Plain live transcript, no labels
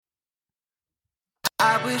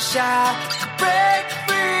I wish I could break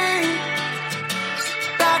free,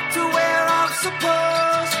 back to where I'm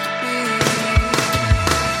supposed to be.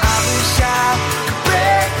 I wish I could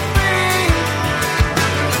break free,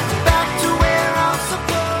 back to where I'm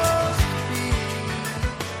supposed to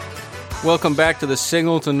be. Welcome back to the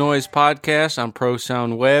Signal to Noise podcast on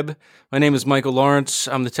ProSound Web. My name is Michael Lawrence.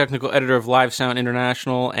 I'm the technical editor of Live Sound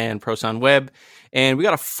International and ProSound Web. And we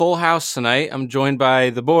got a full house tonight. I'm joined by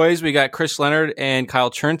the boys. We got Chris Leonard and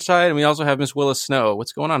Kyle Churnside, and we also have Miss Willa Snow.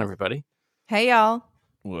 What's going on, everybody? Hey, y'all.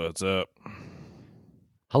 What's up?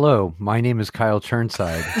 Hello, my name is Kyle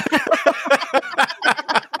Churnside.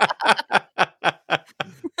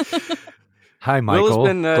 Hi, Michael. Willa's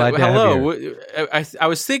been, Glad to hello. have you. I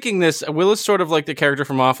was thinking this. Willa's sort of like the character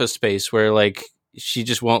from Office Space, where like she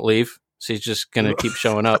just won't leave. She's just gonna keep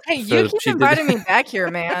showing up. Hey, you keep inviting me back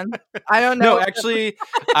here, man. I don't know. No, actually,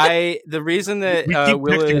 the reason that We keep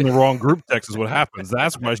Willa texting in the wrong group text is what happens.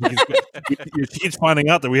 That's why she keeps finding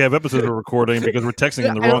out that we have episodes we're recording because we're texting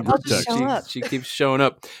in the wrong group text. she keeps showing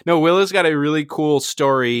up. No, Willa's got a really cool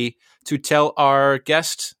story to tell our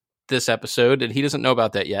guest this episode, and he doesn't know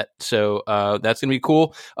about that yet. So that's gonna be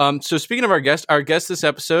cool. So speaking of our guest this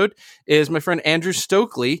episode is my friend Andrew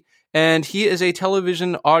Stokely. And he is a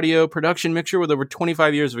television audio production mixer with over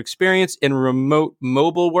 25 years of experience in remote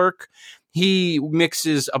mobile work. He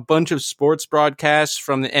mixes a bunch of sports broadcasts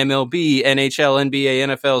from the MLB, NHL, NBA,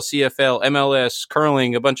 NFL, CFL, MLS,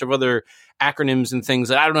 curling, a bunch of other acronyms and things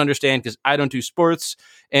that I don't understand because I don't do sports.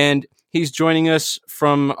 And he's joining us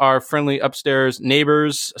from our friendly upstairs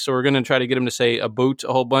neighbors. So we're going to try to get him to say a boot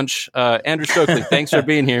a whole bunch. Andrew Stokely, thanks for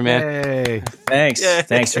being here, man. Hey. Thanks. Yeah.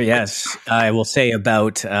 Thanks for yes. I will say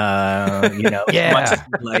about Yeah. much as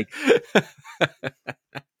you like.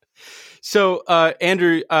 So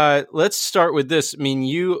Andrew, let's start with this. I mean,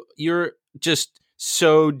 you're just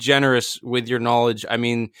so generous with your knowledge. I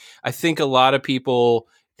mean, I think a lot of people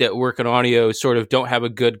that work in audio sort of don't have a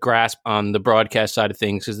good grasp on the broadcast side of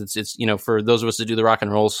things because it's for those of us that do the rock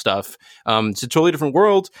and roll stuff, it's a totally different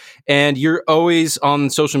world. And you're always on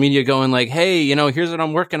social media going like, hey, here's what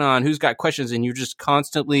I'm working on. Who's got questions? And you're just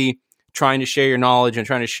constantly trying to share your knowledge and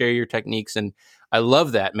trying to share your techniques. And I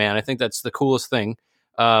love that, man. I think that's the coolest thing.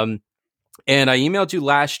 And I emailed you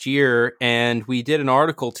last year and we did an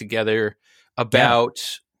article together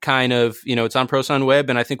about kind of, it's on ProSound Web,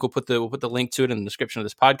 and I think we'll put the link to it in the description of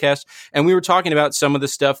this podcast. And we were talking about some of the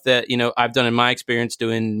stuff that, I've done in my experience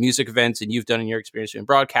doing music events and you've done in your experience doing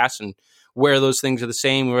broadcasts, and where those things are the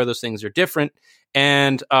same, where those things are different.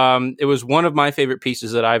 And it was one of my favorite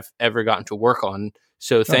pieces that I've ever gotten to work on.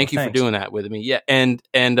 So thank you for doing that with me. Yeah. And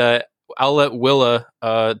I'll let Willa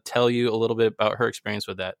tell you a little bit about her experience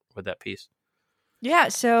with that piece. Yeah,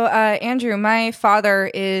 so Andrew, my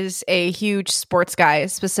father is a huge sports guy,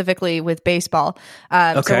 specifically with baseball.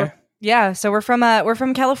 Okay. So we're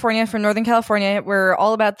from California, from Northern California. We're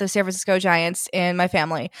all about the San Francisco Giants in my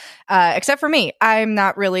family, except for me. I'm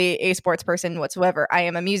not really a sports person whatsoever. I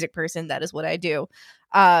am a music person. That is what I do.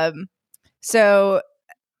 So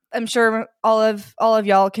I'm sure all of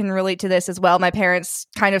y'all can relate to this as well. My parents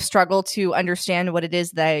kind of struggle to understand what it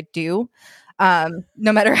is that I do.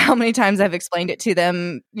 No matter how many times I've explained it to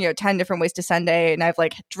them, 10 different ways to Sunday, and I've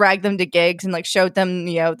like dragged them to gigs and like showed them,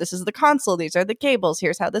 this is the console, these are the cables,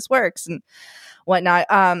 here's how this works and whatnot.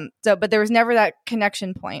 But there was never that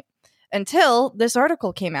connection point until this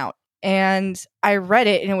article came out, and I read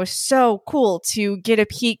it, and it was so cool to get a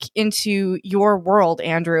peek into your world,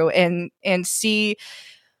 Andrew, and see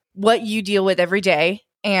what you deal with every day,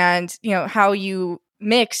 and how you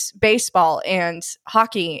mix baseball and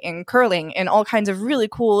hockey and curling and all kinds of really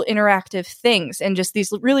cool interactive things, and just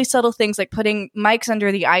these really subtle things like putting mics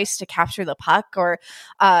under the ice to capture the puck, or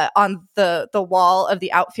on the wall of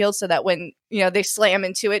the outfield so that when they slam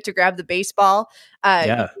into it to grab the baseball,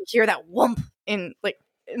 you hear that whoomp and like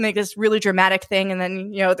make this really dramatic thing, and then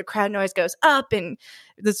the crowd noise goes up, and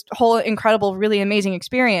this whole incredible, really amazing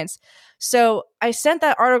experience. So I sent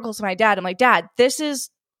that article to my dad. I'm like, Dad, this is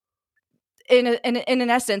in an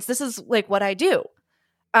essence, this is like what I do.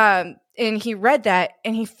 And he read that,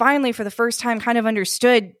 and he finally, for the first time, kind of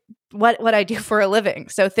understood what I do for a living.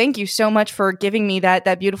 So thank you so much for giving me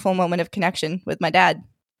that beautiful moment of connection with my dad.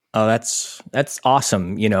 Oh, that's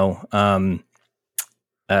awesome. I'm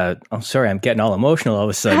sorry, I'm getting all emotional all of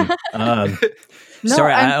a sudden. No,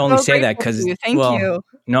 sorry, I I'm only so say that grateful because to you. Thank you.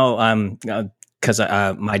 No, because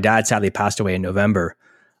my dad sadly passed away in November.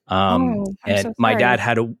 I'm and so my sorry. dad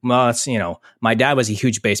had my dad was a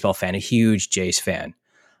huge baseball fan, a huge Jays fan.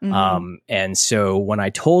 Mhm. And so when I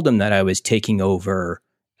told him that I was taking over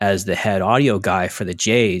as the head audio guy for the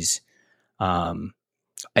Jays,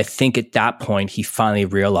 I think at that point he finally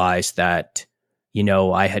realized that,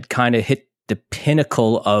 I had kind of hit the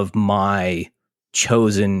pinnacle of my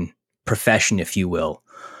chosen profession, if you will.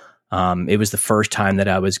 It was the first time that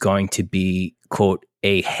I was going to be, quote,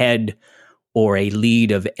 a head or a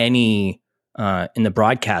lead of any in the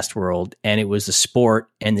broadcast world. And it was the sport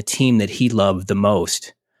and the team that he loved the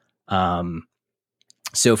most.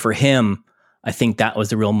 So for him, I think that was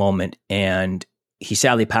the real moment. And he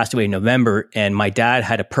sadly passed away in November. And my dad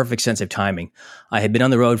had a perfect sense of timing. I had been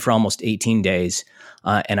on the road for almost 18 days.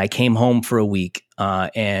 And I came home for a week.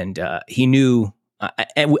 And he knew,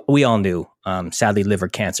 and we all knew, sadly, liver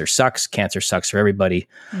cancer sucks. Cancer sucks for everybody.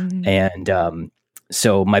 Mm-hmm. And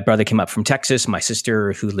so my brother came up from Texas. My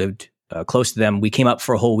sister, who lived close to them, we came up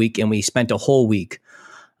for a whole week, and we spent a whole week.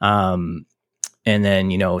 And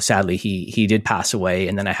then, sadly, he did pass away.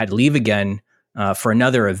 And then I had to leave again for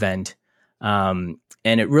another event. And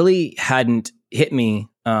it really hadn't hit me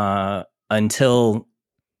until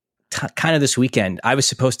kind of this weekend. I was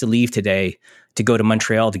supposed to leave today to go to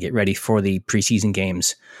Montreal to get ready for the preseason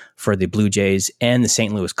games for the Blue Jays and the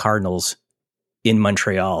St. Louis Cardinals in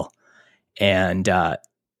Montreal. And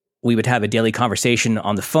we would have a daily conversation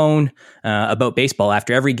on the phone about baseball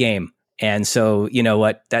after every game. And so, you know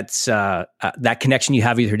what, that's that connection you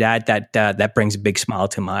have with your dad, that brings a big smile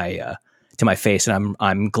to my face. And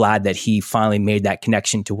I'm glad that he finally made that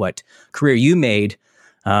connection to what career you made,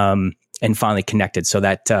 and finally connected. So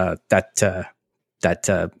that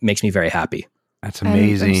makes me very happy. That's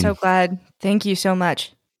amazing. I'm so glad. Thank you so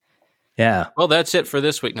much. Yeah. Well, that's it for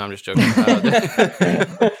this week. No, I'm just joking.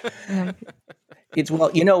 It's,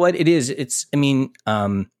 well, you know what it is. It's,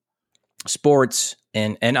 sports,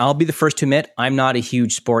 and I'll be the first to admit, I'm not a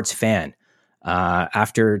huge sports fan.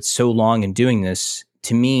 After so long in doing this,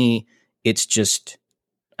 to me, it's just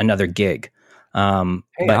another gig. Hey, I'm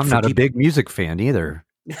not a big music fan either.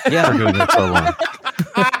 Yeah. For doing it so long.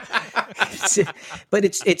 But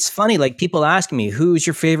it's funny. Like, people ask me, who's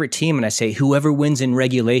your favorite team? And I say, whoever wins in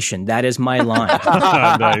regulation. That is my line.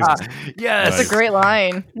 Nice. Yes. That's a great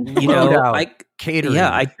line. Catering.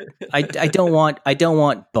 Yeah, I don't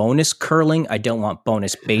want bonus curling. I don't want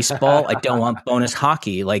bonus baseball. I don't want bonus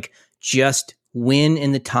hockey. Like, just win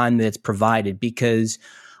in the time that it's provided, because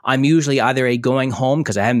I'm usually either going home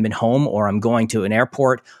because I haven't been home, or I'm going to an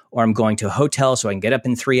airport, or I'm going to a hotel so I can get up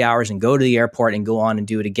in 3 hours and go to the airport and go on and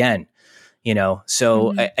do it again.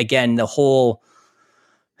 So again, the whole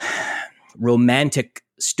romantic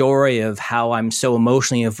story of how I'm so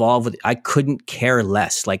emotionally involved with it, I couldn't care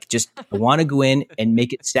less. Like, just I want to go in and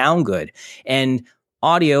make it sound good. And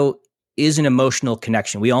audio is an emotional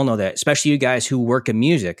connection. We all know that, especially you guys who work in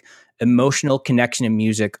music. Emotional connection and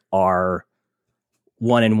music are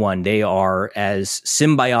one and one. They are as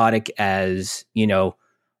symbiotic as,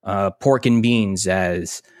 pork and beans,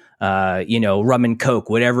 as rum and Coke,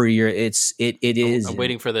 whatever it is. I'm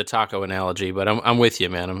waiting for the taco analogy, but I'm with you,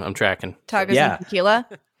 man. I'm tracking. Tacos and tequila.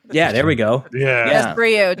 Yeah, there we go. Yeah.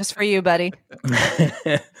 Just for you, buddy.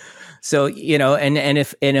 So, and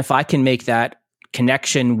if I can make that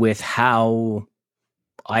connection with how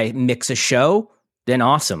I mix a show, then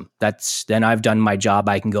awesome. Then I've done my job.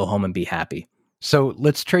 I can go home and be happy. So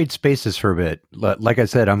let's trade spaces for a bit. Like I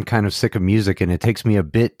said, I'm kind of sick of music, and it takes me a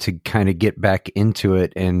bit to kind of get back into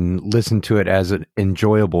it and listen to it as an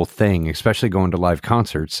enjoyable thing, especially going to live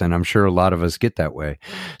concerts. And I'm sure a lot of us get that way.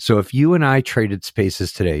 So if you and I traded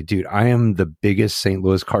spaces today, dude, I am the biggest St.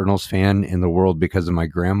 Louis Cardinals fan in the world because of my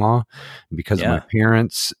grandma, because of my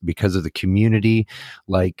parents, because of the community.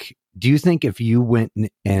 Like, do you think if you went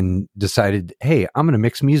and decided, hey, I'm going to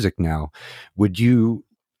mix music now, would you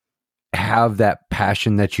have that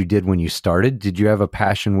passion that you did when you started? Did you have a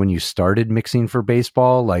passion when you started mixing for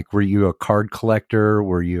baseball? Like, were you a card collector?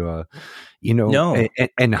 Were you No.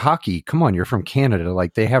 And hockey, come on, you're from Canada.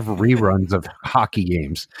 Like, they have reruns of hockey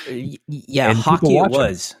games. Yeah, hockey it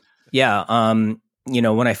was. Yeah.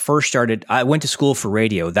 When I first started, I went to school for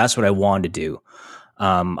radio. That's what I wanted to do.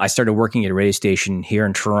 I started working at a radio station here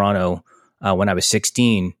in Toronto when I was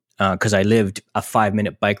 16, because I lived a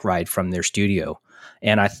 5-minute bike ride from their studio.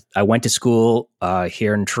 And I went to school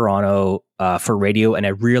here in Toronto for radio, and I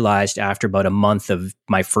realized after about a month of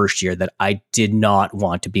my first year that I did not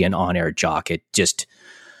want to be an on-air jock. It just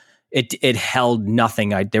it held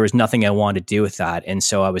nothing. There was nothing I wanted to do with that, and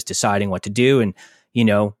so I was deciding what to do. And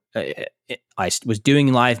I was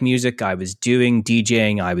doing live music, I was doing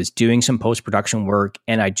DJing, I was doing some post-production work,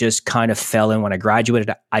 and I just kind of fell in. When I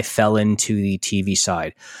graduated, I fell into the TV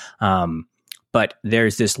side. But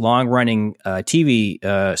there's this long-running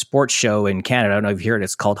TV sports show in Canada. I don't know if you've heard it.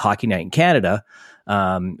 It's called Hockey Night in Canada.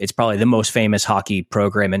 It's probably the most famous hockey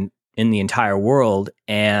program in the entire world.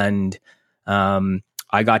 And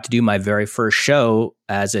I got to do my very first show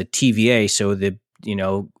as a TVA. So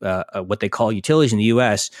what they call utilities in the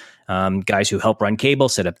US, guys who help run cable,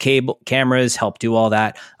 set up cable cameras, help do all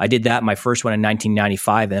that. I did that, my first one in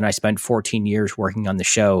 1995. And then I spent 14 years working on the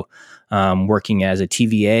show, working as a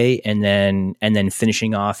TVA and then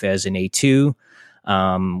finishing off as an A2,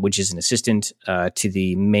 which is an assistant to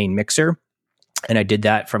the main mixer. And I did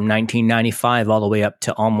that from 1995 all the way up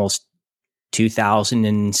to almost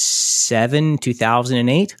 2007,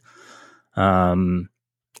 2008.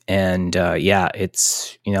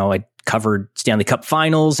 It's, I covered Stanley Cup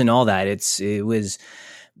finals and all that.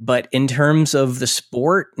 But in terms of the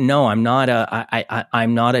sport, no, I'm not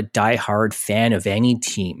I'm not a diehard fan of any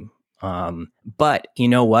team. But you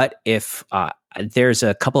know what? If there's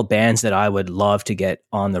a couple bands that I would love to get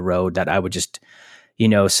on the road that I would just,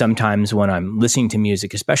 sometimes when I'm listening to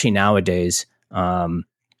music, especially nowadays,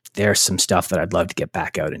 there's some stuff that I'd love to get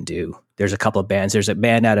back out and do. There's a couple of bands. There's a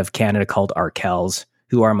band out of Canada called Arkells,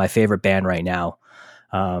 who are my favorite band right now.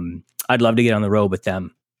 I'd love to get on the road with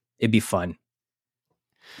them. It'd be fun.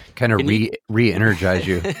 Kind of re-energize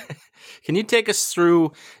you. Can you take us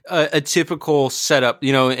through a typical setup?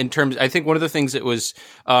 In terms, I think one of the things that was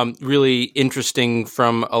really interesting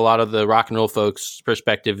from a lot of the rock and roll folks'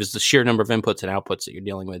 perspective is the sheer number of inputs and outputs that you're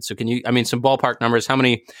dealing with. So some ballpark numbers, how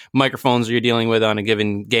many microphones are you dealing with on a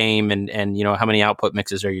given game and how many output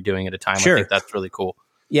mixes are you doing at a time? Sure. I think that's really cool.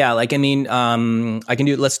 Yeah. I can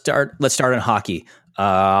do, let's start on hockey.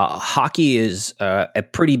 Hockey is a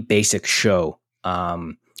pretty basic show.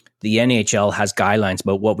 The NHL has guidelines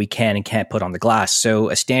about what we can and can't put on the glass.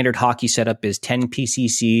 So a standard hockey setup is 10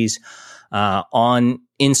 PCCs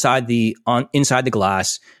inside the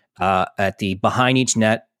glass, at the behind each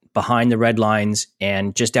net, behind the red lines,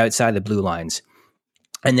 and just outside the blue lines.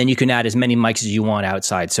 And then you can add as many mics as you want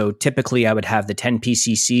outside. So typically I would have the 10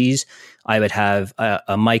 PCCs. I would have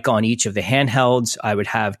a mic on each of the handhelds. I would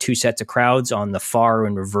have 2 sets of crowds on the far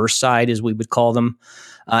and reverse side, as we would call them.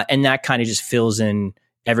 And that kind of just fills in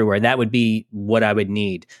everywhere. That would be what I would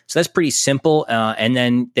need. So that's pretty simple. And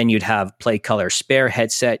then you'd have Play Color spare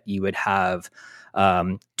headset. You would have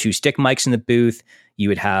 2 stick mics in the booth. You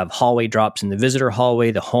would have hallway drops in the visitor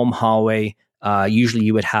hallway, the home hallway. Usually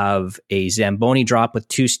you would have a Zamboni drop with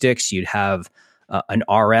 2 sticks. You'd have an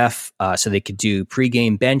RF, so they could do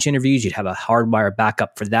pregame bench interviews. You'd have a hardwire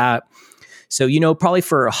backup for that. So, probably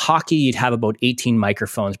for hockey, you'd have about 18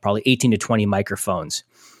 microphones, probably 18 to 20 microphones.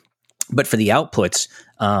 But for the outputs,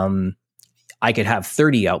 I could have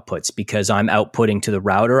 30 outputs because I'm outputting to the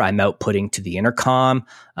router. I'm outputting to the intercom.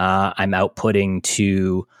 I'm outputting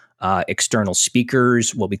to external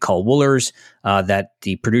speakers, what we call Woolers, that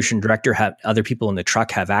the producer and director have, other people in the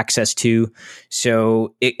truck have access to.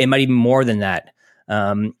 So it might even more than that.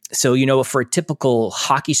 So, for a typical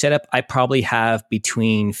hockey setup, I probably have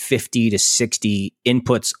between 50 to 60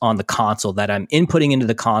 inputs on the console that I'm inputting into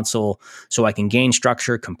the console so I can gain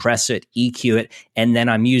structure, compress it, EQ it, and then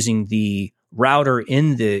I'm using the router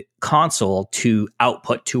in the console to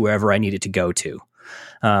output to wherever I need it to go to.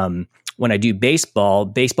 When I do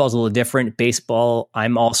baseball's a little different. Baseball,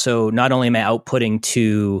 I'm also, not only am I outputting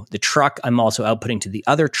to the truck, I'm also outputting to the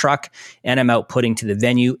other truck, and I'm outputting to the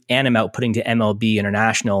venue, and I'm outputting to MLB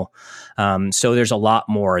International. So there's a lot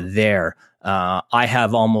more there. I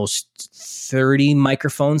have almost 30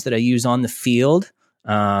 microphones that I use on the field.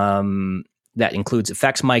 That includes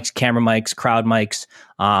effects mics, camera mics, crowd mics.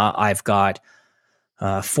 I've got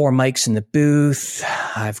 4 mics in the booth.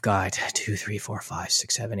 I've got 2, 3, 4, 5,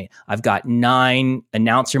 6, 7, 8. I've got 9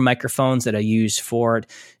 announcer microphones that I use for it.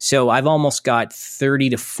 So I've almost got 30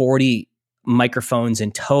 to 40 microphones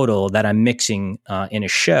in total that I'm mixing in a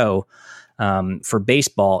show for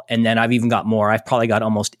baseball. And then I've even got more. I've probably got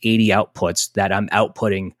almost 80 outputs that I'm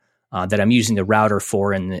outputting, that I'm using the router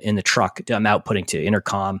for in the truck. I'm outputting to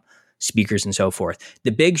intercom, speakers, and so forth.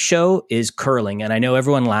 The big show is curling. And I know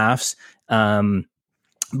everyone laughs.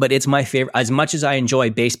 But it's my favorite. As much as I enjoy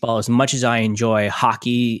baseball, as much as I enjoy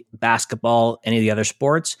hockey, basketball, any of the other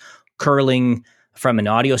sports, curling from an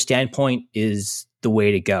audio standpoint is the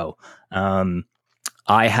way to go. I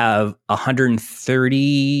have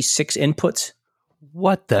 136 inputs.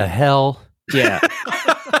 What the hell? Yeah.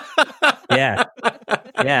 Yeah.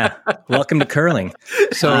 Welcome to curling.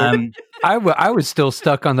 So I was still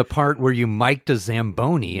stuck on the part where you mic'd a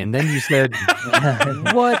Zamboni, and then you said,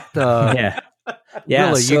 what the...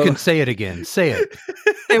 Yeah, Willa, you can say it again. Say it.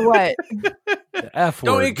 Say what? The F word.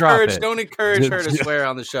 Don't encourage her to swear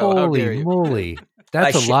on the show. Holy How dare you? moly.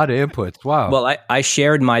 That's a lot of inputs. Wow. Well, I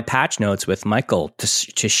shared my patch notes with Michael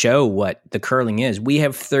to show what the curling is. We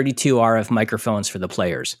have 32 RF microphones for the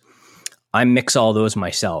players. I mix all those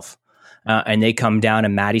myself, and they come down a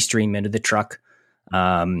MADI stream into the truck.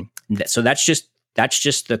 So that's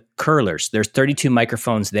just the curlers. There's 32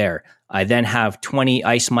 microphones there. I then have 20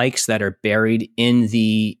 ice mics that are buried in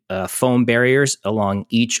the foam barriers along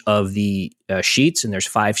each of the sheets, and there's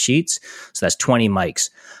 5 sheets, so that's 20 mics.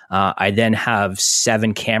 I then have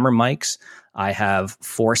 7 camera mics. I have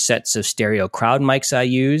 4 sets of stereo crowd mics I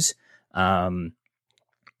use. And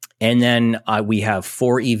then we have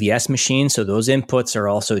 4 EVS machines. So those inputs are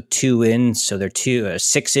also 2 in. So they're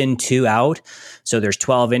 6 in, 2 out. So there's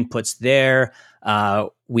 12 inputs there.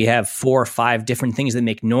 We have 4 or 5 different things that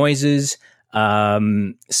make noises. So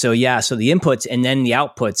the inputs and then the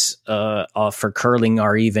outputs for curling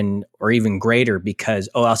are even greater because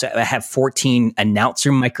also I have 14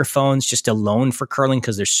 announcer microphones just alone for curling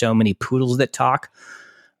because there's so many poodles that talk.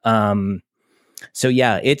 So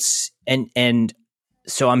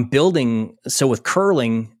I'm building. So with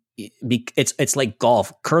curling, it's like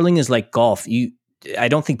golf. Curling is like golf. I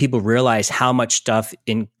don't think people realize how much stuff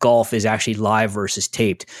in golf is actually live versus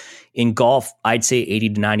taped. In golf, I'd say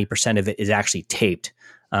 80 to 90% of it is actually taped.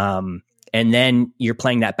 And then you're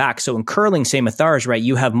playing that back. So in curling, same with ours, right?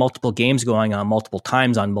 You have multiple games going on multiple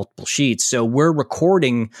times on multiple sheets. So we're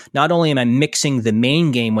recording, not only am I mixing the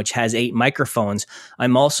main game, which has 8 microphones,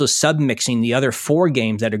 I'm also sub-mixing the other 4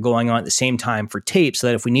 games that are going on at the same time for tape so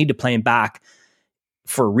that if we need to play them back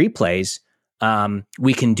for replays,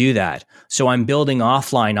 we can do that. So I'm building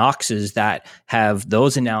offline auxes that have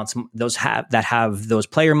those have those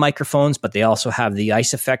player microphones, but they also have the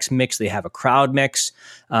ice effects mix. They have a crowd mix,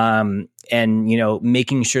 and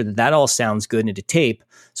making sure that all sounds good into tape.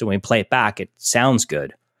 So when we play it back, it sounds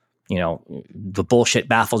good. The bullshit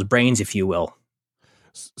baffles brains, if you will.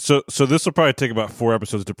 So this will probably take about 4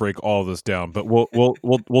 episodes to break all of this down, but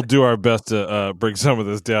we'll do our best to break some of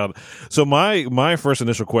this down. So my first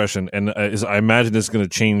initial question, and is I imagine this is going to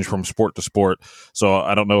change from sport to sport. So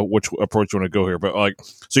I don't know which approach you want to go here, but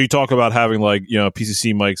so you talk about having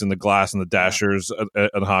PCC mics and the glass and the dashers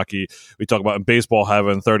in hockey. We talk about in baseball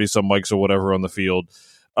having 30 some mics or whatever on the field.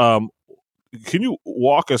 Can you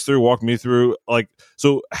walk me through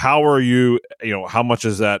so how are you? How much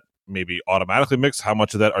is that? Maybe automatically mixed? How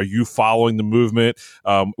much of that are you following the movement?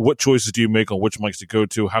 What choices do you make on which mics to go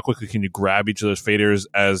to? How quickly can you grab each of those faders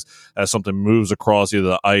as something moves across either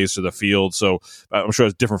the ice or the field? So I'm sure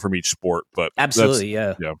it's different from each sport, but absolutely,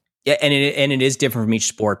 yeah, and it is different from each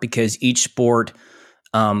sport because each sport,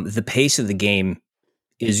 the pace of the game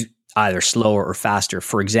is either slower or faster.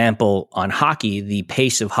 For example, on hockey, the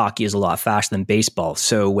pace of hockey is a lot faster than baseball.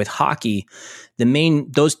 So with hockey,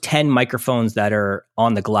 those 10 microphones that are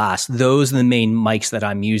on the glass, those are the main mics that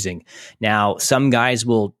I'm using. Now, some guys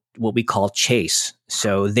will what we call chase.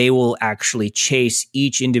 So they will actually chase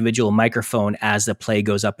each individual microphone as the play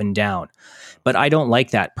goes up and down. But I don't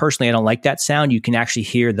like that. Personally, I don't like that sound. You can actually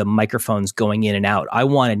hear the microphones going in and out. I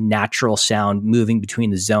want a natural sound moving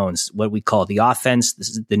between the zones, what we call the offense, this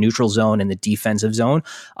is the neutral zone, and the defensive zone.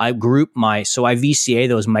 I VCA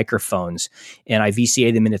those microphones, and I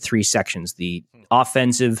VCA them into 3 sections, the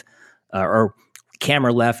offensive or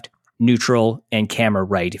camera left, neutral, and camera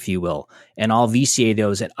right, if you will. And I'll VCA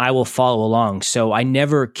those and I will follow along. So I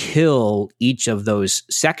never kill each of those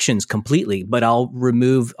sections completely, but I'm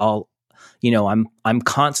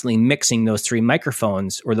constantly mixing those 3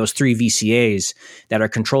 microphones or those 3 VCAs that are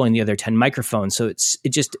controlling the other 10 microphones. So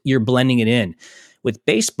you're blending it in. With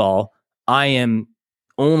baseball, I am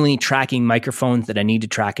only tracking microphones that I need to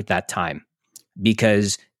track at that time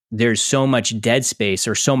because there's so much dead space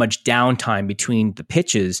or so much downtime between the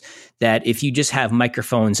pitches that if you just have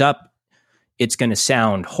microphones up, it's going to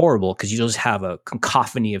sound horrible because you'll just have a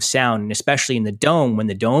cacophony of sound. And especially in the dome, when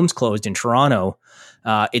the dome's closed in Toronto,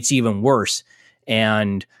 it's even worse.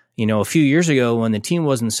 And, a few years ago when the team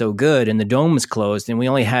wasn't so good and the dome was closed and we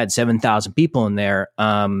only had 7,000 people in there,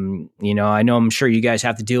 I know I'm sure you guys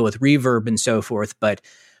have to deal with reverb and so forth, but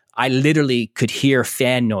I literally could hear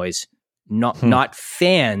fan noise. Not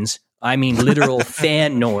fans, I mean literal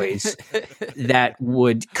fan noise that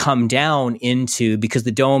would come down because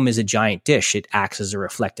the dome is a giant dish. It acts as a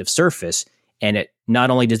reflective surface. And it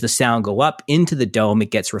not only does the sound go up into the dome,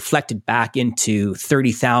 it gets reflected back into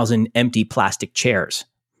 30,000 empty plastic chairs.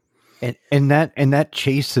 And that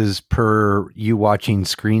chases per you watching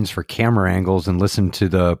screens for camera angles and listen to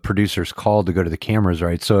the producer's call to go to the cameras,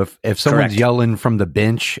 right? So if someone's Correct. Yelling from the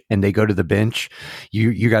bench and they go to the bench,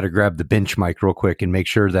 you got to grab the bench mic real quick and make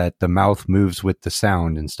sure that the mouth moves with the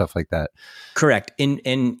sound and stuff like that. Correct.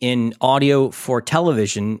 In audio for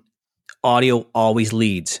television, audio always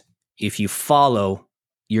leads. If you follow,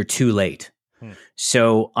 you're too late.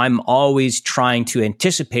 So I'm always trying to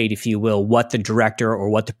anticipate, if you will, what the director or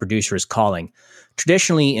what the producer is calling.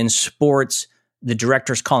 Traditionally in sports, the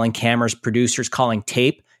director's calling cameras, producer's calling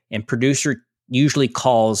tape, and producer usually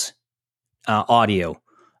calls audio.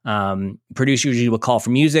 Producer usually will call for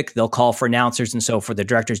music, they'll call for announcers, and so for the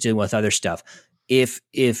director's dealing with other stuff. If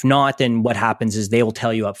not, then what happens is they will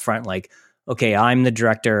tell you up front, like, okay, I'm the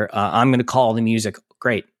director, I'm going to call the music.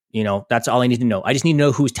 Great. That's all I need to know. I just need to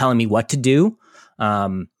know who's telling me what to do.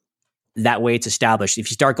 That way it's established. If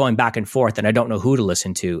you start going back and forth, then I don't know who to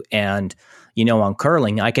listen to. And, on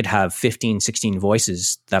curling, I could have 15, 16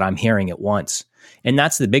 voices that I'm hearing at once. And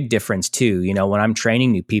that's the big difference too. When I'm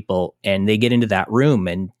training new people and they get into that room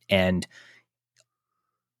and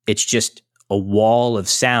it's just a wall of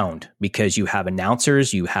sound, because you have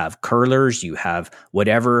announcers, you have curlers, you have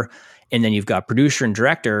whatever, and then you've got producer and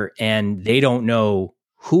director, and they don't know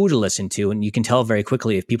who to listen to. And you can tell very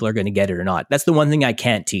quickly if people are going to get it or not. That's the one thing I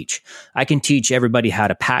can't teach. I can teach everybody how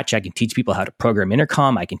to patch. I can teach people how to program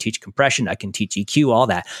intercom. I can teach compression. I can teach EQ, all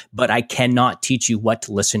that, but I cannot teach you what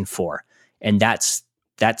to listen for. And that's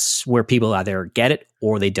where people either get it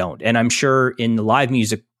or they don't. And I'm sure in the live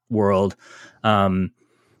music world,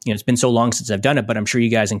 it's been so long since I've done it, but I'm sure you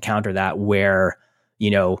guys encounter that where,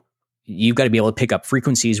 you've got to be able to pick up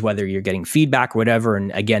frequencies, whether you're getting feedback or whatever.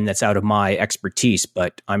 And again, that's out of my expertise,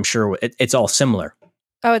 but I'm sure it's all similar.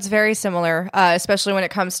 Oh, it's very similar, especially when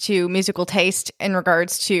it comes to musical taste in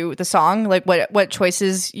regards to the song, like what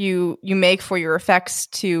choices you make for your effects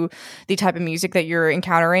to the type of music that you're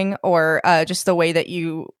encountering, or just the way that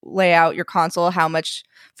you lay out your console. How much,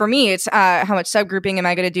 for me, it's how much subgrouping am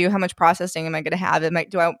I going to do? How much processing am I going to have?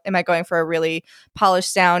 Am I going for a really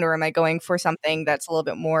polished sound, or am I going for something that's a little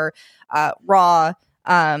bit more raw?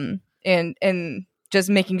 And just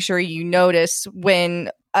making sure you notice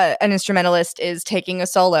when an instrumentalist is taking a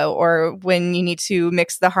solo, or when you need to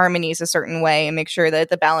mix the harmonies a certain way and make sure that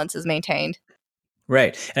the balance is maintained.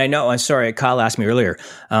 Right. And I know, I'm sorry, Kyle asked me earlier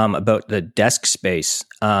about the desk space.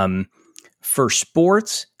 For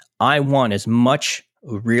sports, I want as much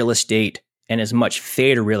real estate and as much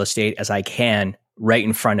fader real estate as I can right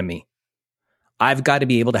in front of me. I've got to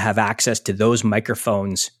be able to have access to those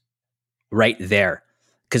microphones right there.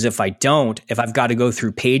 Because if I've got to go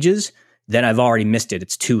through pages, then I've already missed it.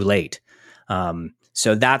 It's too late.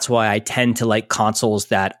 So that's why I tend to like consoles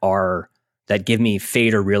that give me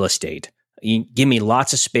fader real estate. You give me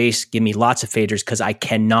lots of space, give me lots of faders, because I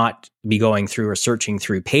cannot be going through or searching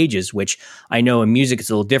through pages, which I know in music is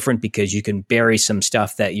a little different, because you can bury some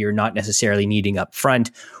stuff that you're not necessarily needing up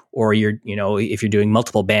front, or if you're doing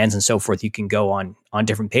multiple bands and so forth, you can go on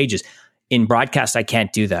different pages. In broadcast, I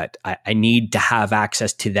can't do that. I need to have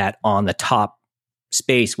access to that on the top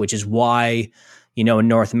space, which is why, in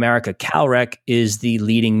North America, Calrec is the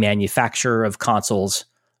leading manufacturer of consoles,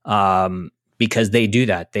 because they do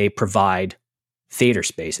that. They provide fader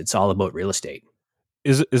space. It's all about real estate.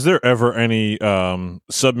 Is there ever any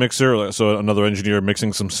submixer, so another engineer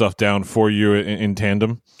mixing some stuff down for you in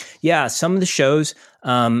tandem? Yeah, some of the shows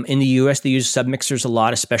in the US, they use submixers a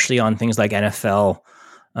lot, especially on things like NFL,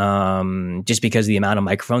 just because of the amount of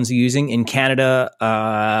microphones they're using. In Canada,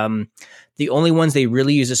 the only ones they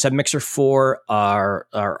really use a submixer for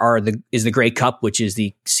is the Grey Cup, which is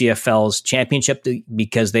the CFL's championship,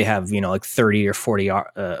 because they have like 30 or 40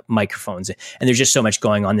 microphones, and there's just so much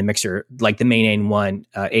going on the mixer. Like the main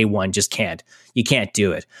A1 just you can't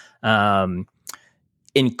do it.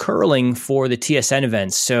 In curling for the TSN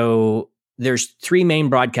events, so there's three main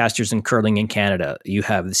broadcasters in curling in Canada. You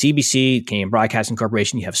have the CBC, Canadian Broadcasting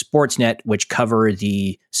Corporation. You have Sportsnet, which cover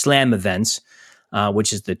the slam events,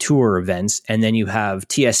 which is the tour events. And then you have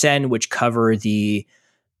TSN, which cover the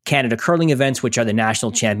Canada curling events, which are the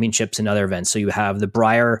national championships and other events. So you have the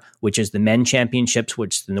Brier, which is the men championships,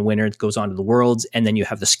 which then the winner goes on to the Worlds. And then you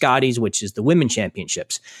have the Scotties, which is the women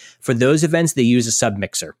championships. For those events, they use a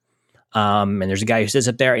submixer. And there's a guy who sits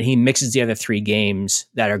up there and he mixes the other three games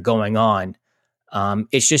that are going on.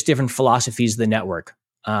 It's just different philosophies of the network.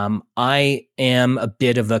 I am a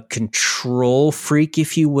bit of a control freak,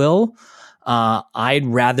 if you will. I'd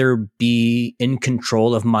rather be in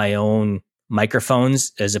control of my own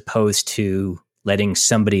microphones as opposed to letting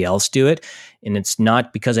somebody else do it. And it's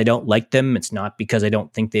not because I don't like them. It's not because I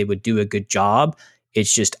don't think they would do a good job.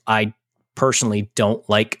 It's just I personally don't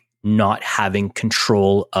like not having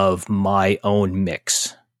control of my own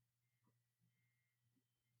mix.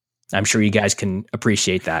 I'm sure you guys can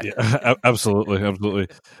appreciate that. Yeah, absolutely.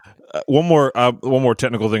 one more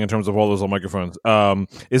technical thing in terms of all those microphones.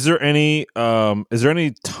 Is there any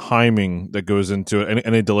timing that goes into it?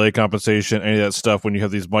 Any delay compensation? Any of that stuff when you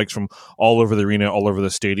have these mics from all over the arena, all over the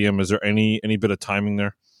stadium? Is there any bit of timing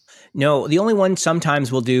there? No, the only one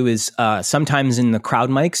sometimes we'll do is sometimes in the crowd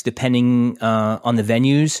mics, depending on the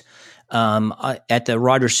venues. At the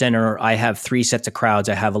Rogers Center, I have 3 sets of crowds.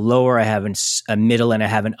 I have a lower, I have a middle, and I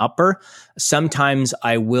have an upper. Sometimes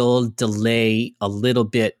I will delay a little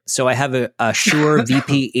bit. So I have a Shure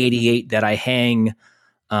VP88 that I hang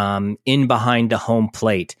in behind the home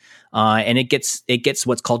plate, and it gets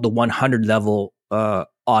what's called the 100 level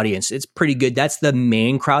audience. It's pretty good. That's the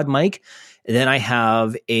main crowd mic. Then I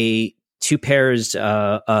have 2 pairs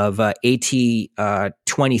of AT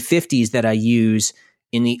 2050s that I use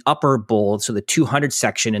in the upper bowl, so the 200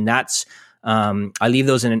 section, and that's I leave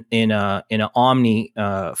those in an Omni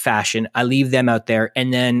fashion. I leave them out there,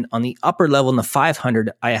 and then on the upper level in the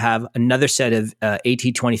 500, I have another set of AT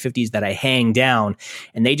 2050s that I hang down,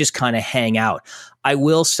 and they just kind of hang out. I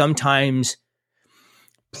will sometimes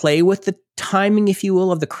play with the timing, if you will,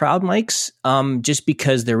 of the crowd mics, just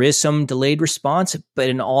because there is some delayed response. But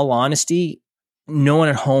in all honesty, no one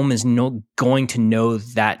at home is going to know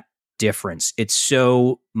that difference. It's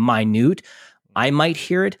so minute. I might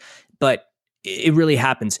hear it, but it really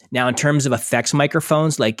happens. Now, in terms of effects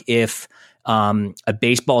microphones, like if a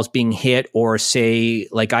baseball is being hit, or say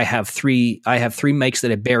like I have three mics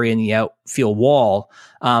that I bury in the outfield wall,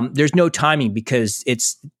 there's no timing because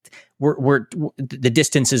the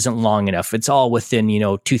distance isn't long enough. It's all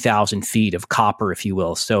within 2,000 feet of copper, if you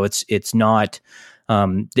will. So it's not.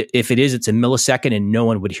 If it is, it's a millisecond, and no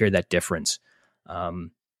one would hear that difference.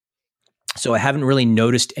 So I haven't really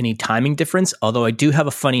noticed any timing difference. Although I do have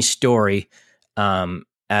a funny story about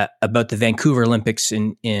the Vancouver Olympics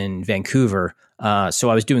in Vancouver. So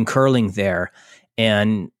I was doing curling there,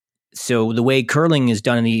 and so the way curling is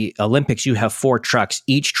done in the Olympics, you have 4 trucks.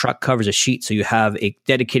 Each truck covers a sheet. So you have a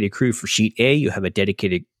dedicated crew for sheet A, you have a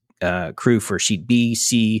dedicated crew for sheet B,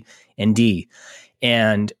 C, and D.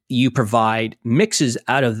 And you provide mixes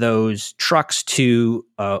out of those trucks to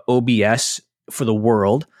OBS for the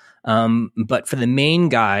world. But for the main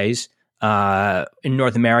guys in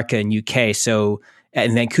North America and UK, so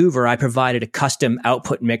in Vancouver, I provided a custom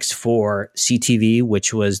output mix for CTV,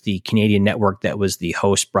 which was the Canadian network that was the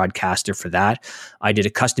host broadcaster for that. I did a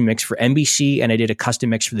custom mix for NBC, and I did a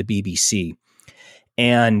custom mix for the BBC.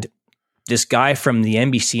 And this guy from the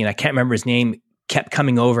NBC, and I can't remember his name, kept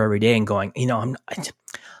coming over every day and going,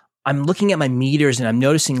 I'm looking at my meters and I'm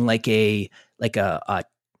noticing like a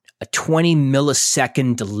 20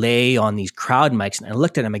 millisecond delay on these crowd mics. And I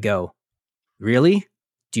looked at him and go, really?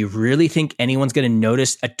 Do you really think anyone's going to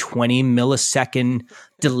notice a 20 millisecond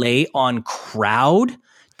delay on crowd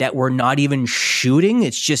that we're not even shooting?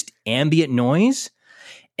 It's just ambient noise.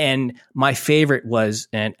 And my favorite was,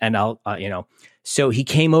 and I'll, so he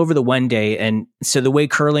came over the one day, and so the way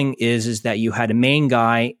curling is that you had a main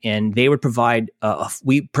guy, and they would provide,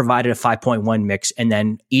 we provided a 5.1 mix, and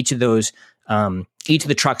then each of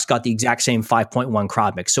the trucks got the exact same 5.1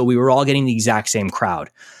 crowd mix. So we were all getting the exact same crowd,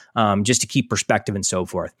 just to keep perspective and so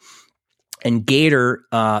forth. And Gator,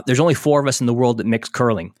 there's only 4 of us in the world that mix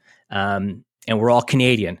curling, and we're all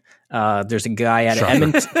Canadian. There's a guy out of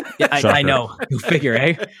Edmonton. Yeah, I know. You figure,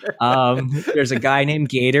 eh? There's a guy named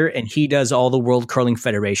Gator, and he does all the World Curling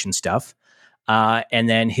Federation stuff. And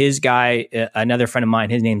then his guy, another friend of mine,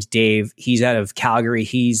 his name's Dave. He's out of Calgary.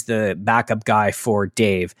 He's the backup guy for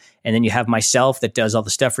Dave. And then you have myself that does all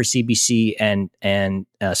the stuff for CBC and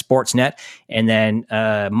Sportsnet. And then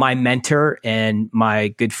my mentor and my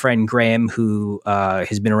good friend Graham, who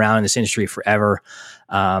has been around in this industry forever.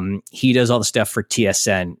 He does all the stuff for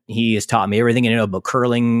TSN. He has taught me everything I know about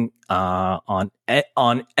curling on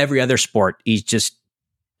every other sport. He's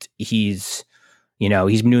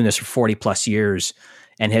been doing this for 40 plus years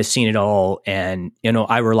and has seen it all. And,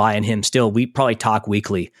 I rely on him still. We probably talk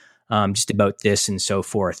weekly just about this and so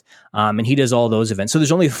forth. And he does all those events. So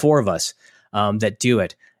there's only 4 of us that do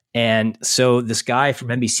it. And so this guy from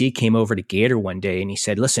NBC came over to Gator one day and he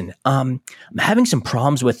said, listen, I'm having some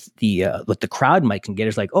problems with the crowd mic. And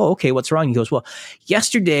Gator's like, oh, okay, what's wrong? He goes, well,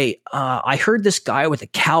 yesterday I heard this guy with a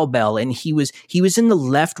cowbell and he was in the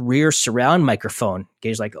left rear surround microphone.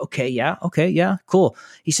 Gator's like, okay, yeah, cool.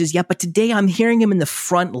 He says, yeah, but today I'm hearing him in the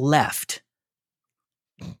front left.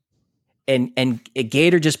 And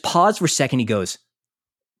Gator just paused for a second. He goes,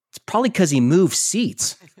 it's probably because he moved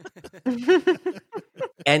seats.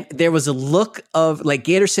 And there was a look of, like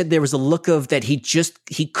Gator said, there was a look of that he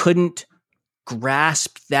couldn't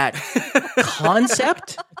grasp that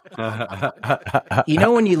concept.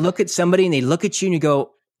 When you look at somebody and they look at you and you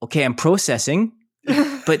go, okay, I'm processing,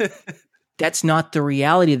 but that's not the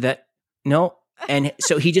reality that, no. And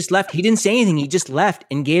so he just left. He didn't say anything. He just left.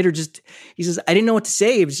 And Gator he says, I didn't know what to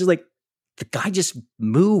say. It was just like, the guy just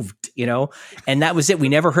moved, and that was it. We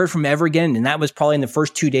never heard from him ever again. And that was probably in the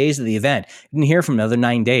first 2 days of the event. Didn't hear from him another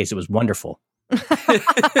 9 days. It was wonderful.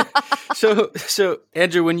 So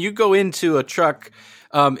Andrew, when you go into a truck,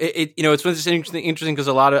 it's interesting because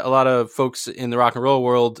a lot of folks in the rock and roll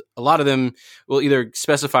world, a lot of them will either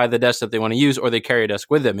specify the desk that they want to use or they carry a desk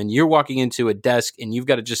with them. And you're walking into a desk and you've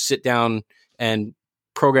got to just sit down and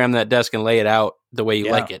program that desk and lay it out the way you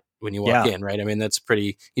like it when you walk in, right? I mean, that's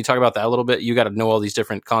pretty. You talk about that a little bit. You got to know all these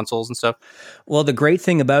different consoles and stuff. Well, the great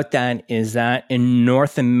thing about that is that in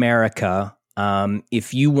North America,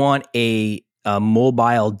 if you want a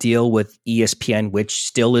mobile deal with ESPN, which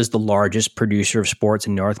still is the largest producer of sports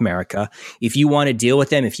in North America, if you want to deal with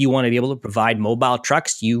them, if you want to be able to provide mobile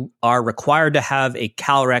trucks, you are required to have a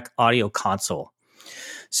CalRec audio console.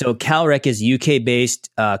 So CalRec is a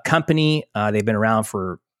UK-based company. They've been around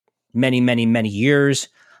for many, many, many years.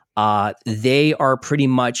 They are pretty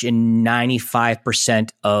much in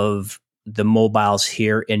 95% of the mobiles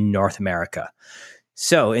here in North America.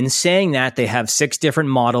 So in saying that, they have 6 different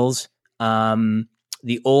models.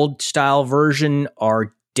 The old style version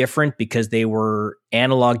are different because they were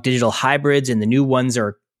analog digital hybrids, and the new ones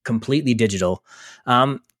are completely digital.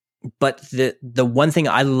 But the one thing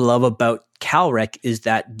I love about CalRec is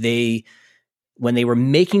that when they were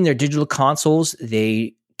making their digital consoles,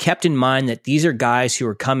 they kept in mind that these are guys who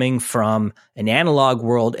are coming from an analog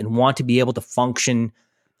world and want to be able to function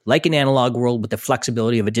like an analog world with the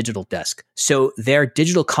flexibility of a digital desk. So their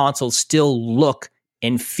digital consoles still look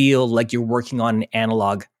and feel like you're working on an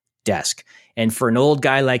analog desk. And for an old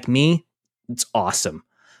guy like me, it's awesome.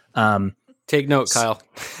 Take note, Kyle.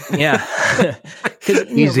 Yeah.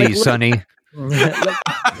 Easy, Sonny.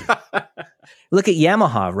 Look at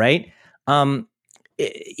Yamaha, right?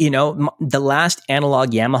 The last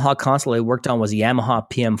analog Yamaha console I worked on was a Yamaha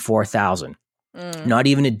PM4000. Not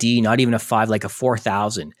even a D, not even a 5, like a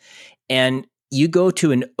 4000. And you go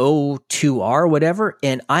to an O2R, whatever,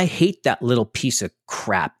 and I hate that little piece of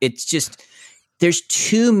crap. It's just, there's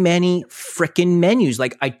too many freaking menus.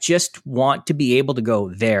 Like, I just want to be able to go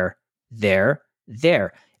there, there,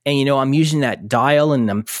 there. And, I'm using that dial and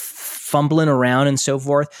I'm fumbling around and so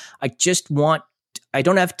forth. I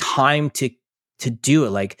don't have time to do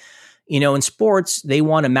it. Like, in sports, they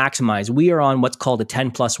want to maximize. We are on what's called a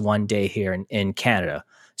 10+1 day here in Canada.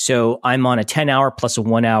 So I'm on a 10-hour plus a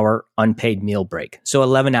 1-hour unpaid meal break. So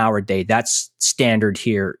 11-hour day. That's standard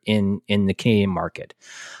here in the Canadian market.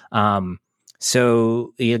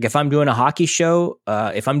 So if I'm doing a hockey show,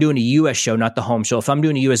 if I'm doing a U.S. show, not the home show, if I'm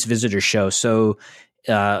doing a U.S. visitor show, so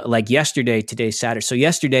like yesterday, today's Saturday. So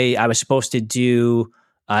yesterday I was supposed to do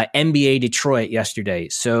NBA Detroit yesterday.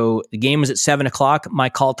 So the game was at 7:00. My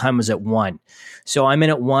call time was at 1. So I'm in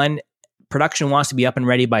at 1. Production wants to be up and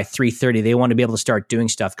ready by 3:30. They want to be able to start doing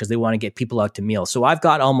stuff because they want to get people out to meal. So I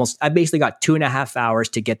basically got 2.5 hours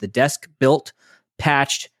to get the desk built,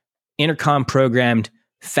 patched, intercom programmed,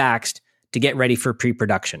 faxed to get ready for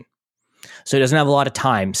pre-production. So it doesn't have a lot of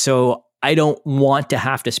time. So I don't want to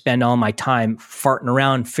have to spend all my time farting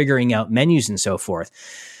around figuring out menus and so forth.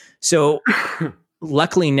 So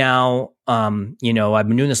luckily now, I've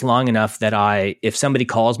been doing this long enough that if somebody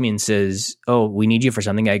calls me and says, "Oh, we need you for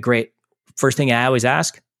something," great. First thing I always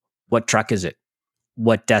ask, what truck is it?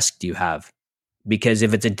 What desk do you have? Because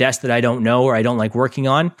if it's a desk that I don't know or I don't like working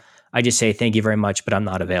on, I just say, thank you very much, but I'm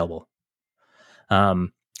not available.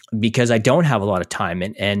 Because I don't have a lot of time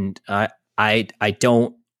and I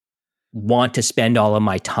don't want to spend all of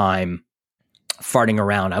my time farting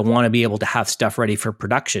around. I want to be able to have stuff ready for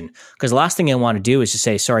production. Because the last thing I want to do is to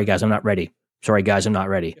say, sorry guys, I'm not ready. Sorry guys, I'm not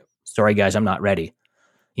ready. Sorry guys, I'm not ready.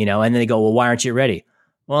 And then they go, well, why aren't you ready?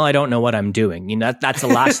 Well, I don't know what I'm doing. That's the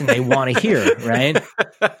last thing they want to hear, right?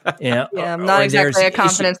 Yeah, not exactly a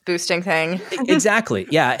confidence boosting thing. Exactly.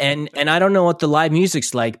 Yeah. And I don't know what the live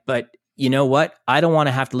music's like, but you know what? I don't want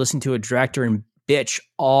to have to listen to a director and bitch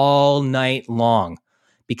all night long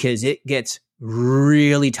because it gets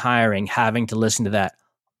really tiring having to listen to that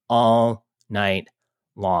all night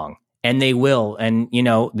long. And they will. And,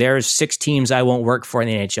 there's 6 teams I won't work for in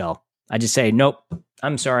the NHL. I just say, nope,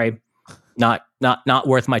 I'm sorry. Not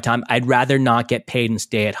worth my time. I'd rather not get paid and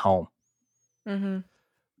stay at home. Mm-hmm.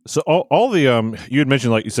 So all the you had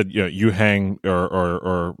mentioned, like you said, you hang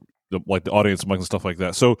or like the audience mic and stuff like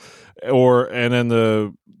that. So and then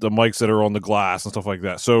the the mics that are on the glass and stuff like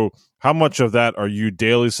that. So how much of that are you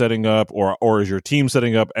daily setting up, or is your team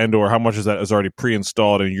setting up, and or how much of that is already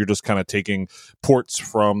pre-installed and you're just kind of taking ports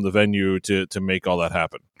from the venue to make all that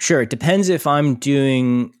happen? Sure. It depends if I'm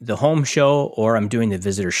doing the home show or I'm doing the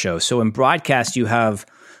visitor show. So in broadcast, you have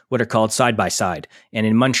what are called side-by-side. And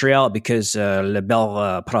in Montreal, because La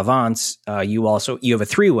Belle Provence, you have a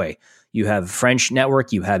three-way. You have French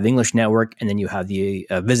network, you have English network, and then you have the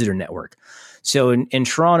visitor network. So in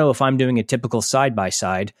Toronto, if I'm doing a typical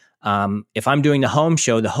side-by-side, if I'm doing the home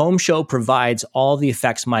show provides all the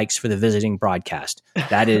effects mics for the visiting broadcast.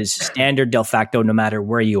 That is standard de facto no matter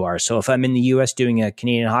where you are. So if I'm in the US doing a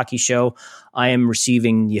Canadian hockey show, I am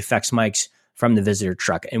receiving the effects mics from the visitor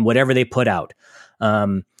truck and whatever they put out.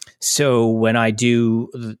 So when I do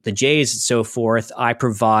the Jays and so forth, I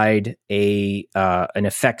provide an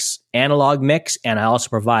effects analog mix, and I also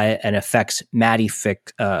provide an effects MADI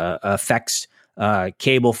effects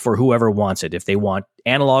cable for whoever wants it. If they want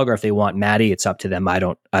analog or if they want MADI, it's up to them. I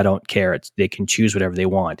don't care. They can choose whatever they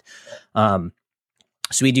want. So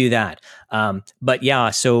we do that. But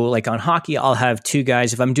yeah, so like on hockey, I'll have two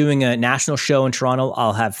guys. If I'm doing a national show in Toronto,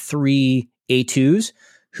 I'll have 3 A2s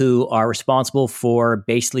who are responsible for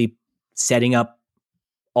basically setting up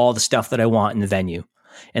all the stuff that I want in the venue.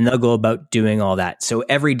 And they'll go about doing all that. So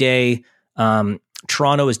every day,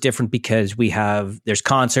 Toronto is different because there's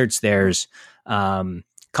concerts, there's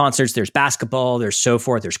basketball, there's so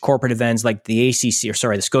forth, there's corporate events like the the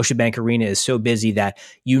Scotiabank Arena is so busy that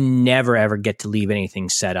you never ever get to leave anything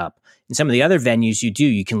set up. In some of the other venues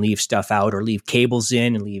you can leave stuff out or leave cables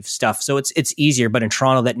in and leave stuff. So it's easier, but in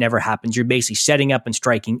Toronto that never happens. You're basically setting up and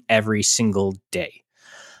striking every single day.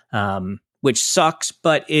 Which sucks,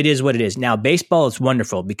 but it is what it is. Now, baseball is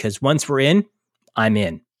wonderful because once we're in, I'm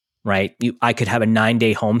in, right? I could have a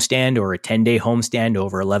 9-day homestand or a 10-day homestand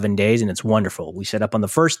over 11 days, and it's wonderful. We set up on the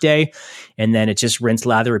first day, and then it's just rinse,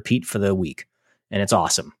 lather, repeat for the week, and it's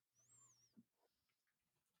awesome.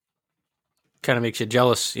 Kind of makes you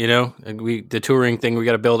jealous, you know. The touring thing, we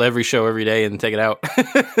got to build every show every day and take it out.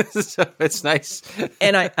 So it's nice.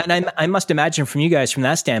 And I must imagine from you guys, from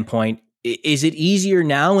that standpoint, is it easier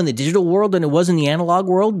now in the digital world than it was in the analog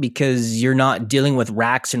world because you're not dealing with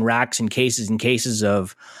racks and cases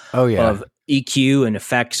of EQ and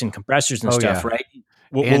effects and compressors and stuff, right?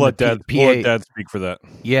 We'll let Dad speak for that.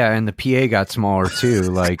 Yeah, and the PA got smaller too.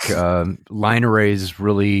 Like line arrays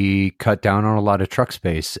really cut down on a lot of truck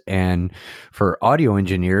space. And for audio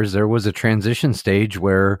engineers, there was a transition stage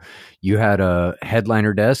where you had a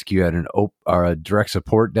headliner desk, you had a direct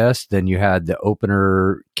support desk, then you had the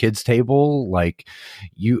opener kids table. Like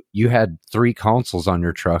you had 3 consoles on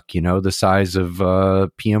your truck, you know, the size of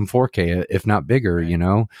PM4K, if not bigger, you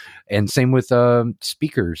know. And same with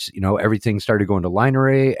speakers, you know, everything started going to line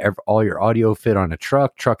array, all your audio fit on a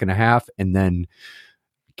truck and a half, and then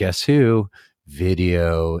guess who?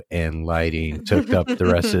 Video and lighting took up the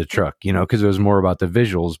rest of the truck, you know, because it was more about the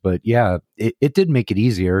visuals. But yeah, it did make it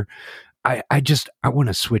easier. I want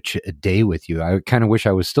to switch a day with you. I kind of wish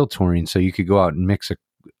I was still touring so you could go out and mix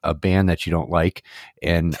a band that you don't like,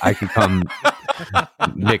 and I could come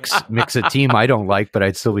mix a team I don't like, but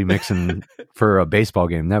I'd still be mixing for a baseball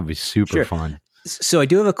game. That would be super fun. So I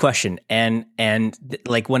do have a question, and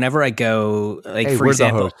like whenever I go, like hey, for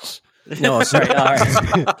example, no, sorry. All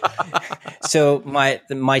right. So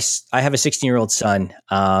I have a 16-year-old son,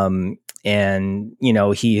 and you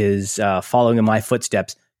know he is following in my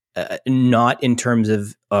footsteps. Not in terms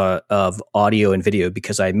of audio and video,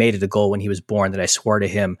 because I made it a goal when he was born that I swore to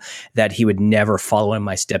him that he would never follow in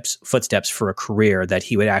my footsteps for a career, that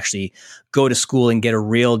he would actually go to school and get a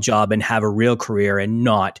real job and have a real career and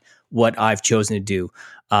not what I've chosen to do.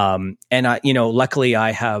 And luckily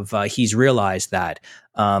I have, he's realized that.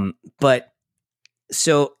 But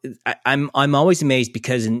so I'm always amazed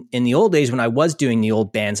because in the old days when I was doing the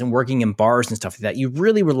old bands and working in bars and stuff like that, you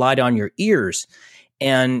really relied on your ears.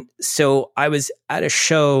 And so I was at a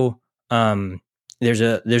show. There's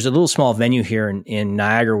a little small venue here in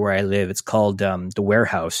Niagara where I live. It's called the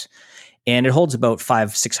Warehouse, and it holds about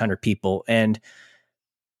 500-600 people. And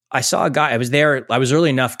I saw a guy. I was there. I was early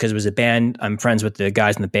enough because it was a band. I'm friends with the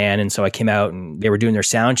guys in the band, and so I came out and they were doing their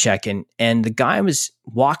sound check. And the guy was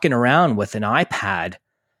walking around with an iPad,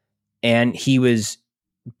 and he was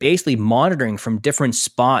basically monitoring from different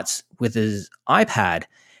spots with his iPad.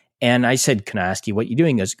 And I said, "Can I ask you what you're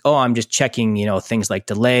doing?" He goes, "Oh, I'm just checking, things like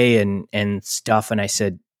delay and stuff." And I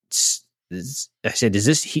said, "Is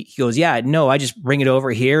this?" He goes, "Yeah, no, I just bring it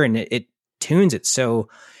over here and it tunes it." So,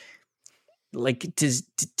 like,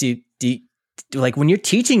 like when you're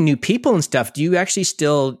teaching new people and stuff, do you actually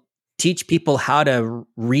still teach people how to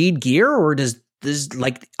read gear, or does this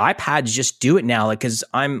like iPads just do it now. Like, cause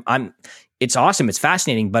it's awesome. It's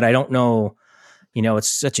fascinating, but I don't know,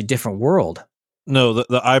 it's such a different world. No,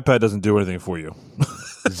 the iPad doesn't do anything for you.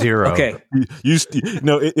 Zero. Okay.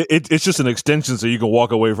 It's just an extension so you can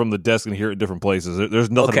walk away from the desk and hear it in different places. There's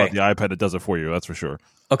nothing about the iPad that does it for you. That's for sure.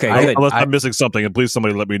 Okay, good. Unless I'm missing something, and please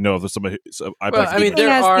somebody let me know if there's somebody. iPad. Well, I mean, there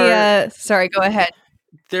are. Sorry, go ahead.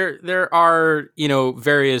 There are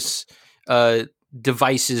various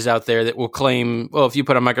devices out there that will claim, well, if you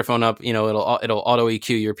put a microphone up, it'll auto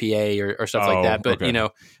EQ your PA or stuff like that. But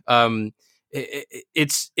okay.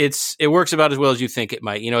 it works about as well as you think it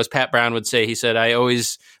might. As Pat Brown would say, he said, I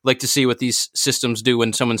always like to see what these systems do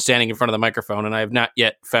when someone's standing in front of the microphone, and I have not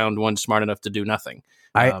yet found one smart enough to do nothing.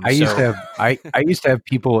 I used to have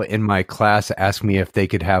people in my class ask me if they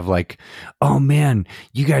could have like, oh man,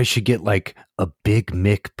 you guys should get like a Big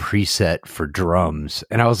Mick preset for drums.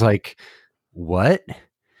 And I was like, what?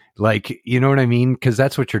 Like, you know what I mean? Because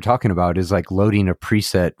that's what you're talking about, is like loading a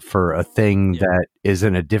preset for a thing that is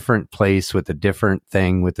in a different place with a different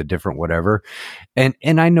thing with a different whatever. And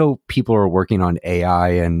I know people are working on AI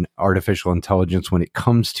and artificial intelligence when it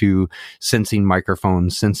comes to sensing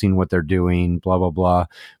microphones, sensing what they're doing, blah, blah, blah.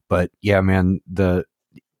 But yeah, man,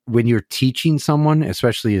 when you're teaching someone,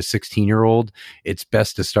 especially a 16-year-old, it's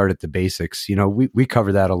best to start at the basics. We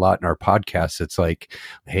cover that a lot in our podcasts. It's like,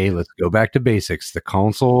 hey, let's go back to basics: the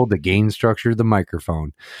console, the gain structure, the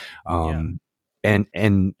microphone.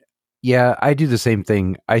 And yeah, I do the same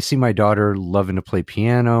thing. I see my daughter loving to play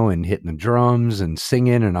piano and hitting the drums and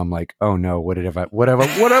singing, and I'm like, oh no, what have I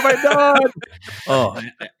done? Oh,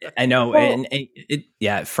 I know, and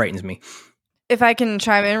it frightens me. If I can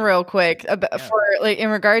chime in real quick for like in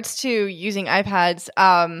regards to using iPads,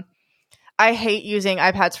 I hate using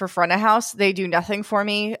iPads for front of house. They do nothing for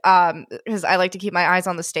me because I like to keep my eyes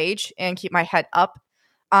on the stage and keep my head up.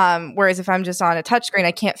 Whereas if I'm just on a touchscreen,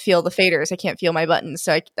 I can't feel the faders. I can't feel my buttons.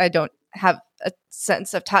 So I don't have a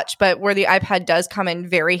sense of touch. But where the iPad does come in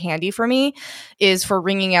very handy for me is for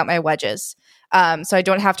ringing out my wedges. So I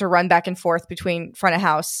don't have to run back and forth between front of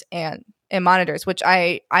house and monitors, which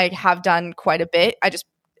I have done quite a bit.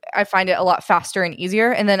 I find it a lot faster and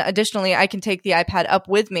easier. And then additionally, I can take the iPad up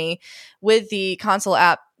with me with the console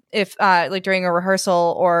app if like during a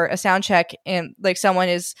rehearsal or a sound check and like someone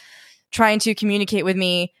is trying to communicate with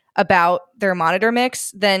me about their monitor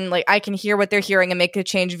mix, then like I can hear what they're hearing and make a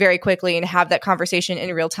change very quickly and have that conversation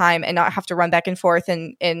in real time and not have to run back and forth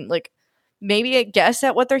and like maybe guess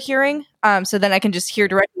at what they're hearing. So then I can just hear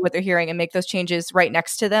directly what they're hearing and make those changes right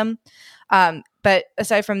next to them. But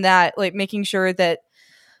aside from that, like making sure that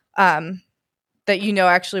that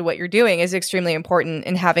actually what you're doing is extremely important,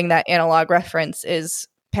 and having that analog reference is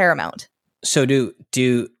paramount. So do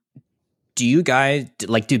you guys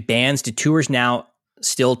do bands, do tours now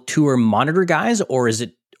still tour monitor guys, or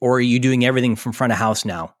are you doing everything from front of house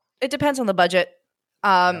now? It depends on the budget.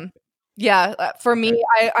 For me,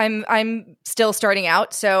 I'm still starting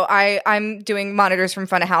out, so I'm doing monitors from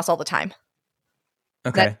front of house all the time.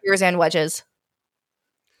 Okay. That's ears and wedges.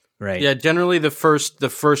 Right. Yeah, generally the first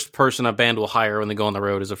person a band will hire when they go on the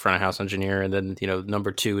road is a front of house engineer, and then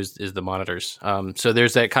number two is the monitors. So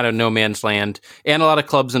there's that kind of no man's land, and a lot of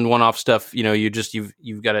clubs and one off stuff.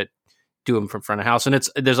 You've got to do them from front of house, and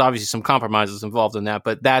there's obviously some compromises involved in that,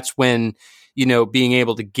 but that's when being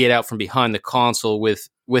able to get out from behind the console with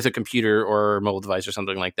a computer or a mobile device or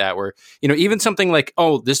something like that, where even something like,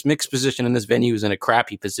 oh, this mix position in this venue is in a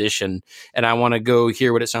crappy position, and I want to go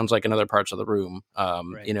hear what it sounds like in other parts of the room.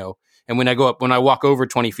 Right. And when I walk over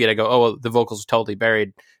 20 feet, I go, oh, well, the vocals are totally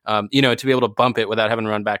buried. To be able to bump it without having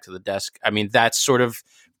to run back to the desk. I mean, that's sort of,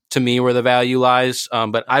 to me, where the value lies.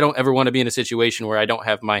 But I don't ever want to be in a situation where I don't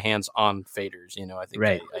have my hands on faders. I think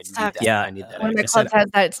right. I need that. Yeah. I need that. When my club has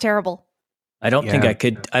that, it's terrible. I don't think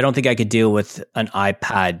I could deal with an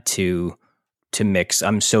iPad to mix.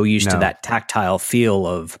 I'm so used to that tactile feel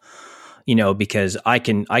of, because I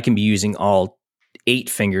can be using all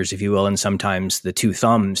 8 fingers, if you will, and sometimes the 2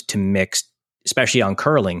 thumbs to mix, especially on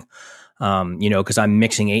curling, because I'm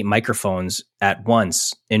mixing 8 microphones at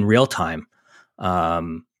once in real time.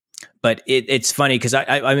 But it's funny because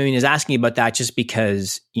I mean, I was asking about that just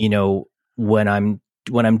because,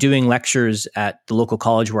 when I'm doing lectures at the local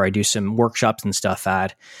college where I do some workshops and stuff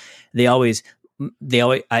at, I always say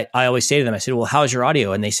to them, I said, well, how's your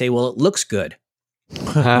audio? And they say, well, it looks good.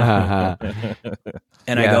 And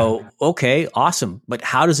I go, okay, awesome. But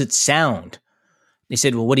how does it sound? They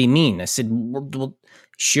said, well, what do you mean? I said, well,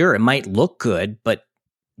 sure, it might look good, but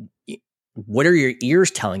what are your ears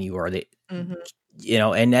telling you? Are they,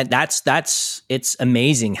 and that's it's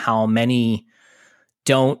amazing how many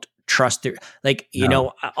don't trust their, like, you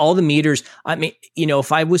know, all the meters. I mean, you know,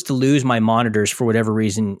 if I was to lose my monitors for whatever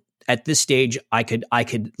reason at this stage, I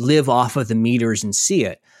could live off of the meters and see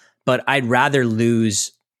it, but I'd rather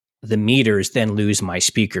lose the meters than lose my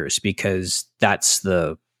speakers, because that's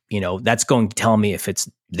the, you know, that's going to tell me if it's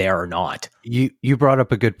there or not. You brought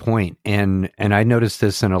up a good point, and I noticed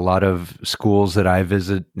this in a lot of schools that I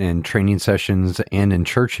visit in training sessions and in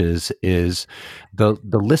churches, is the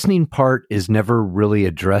listening part is never really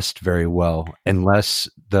addressed very well unless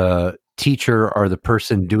the teacher or the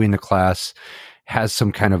person doing the class has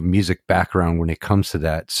some kind of music background when it comes to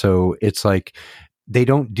that. So it's like they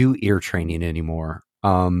don't do ear training anymore.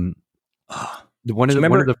 One of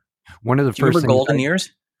the first things golden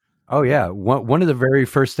ears. Oh yeah. One of the very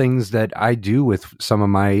first things that I do with some of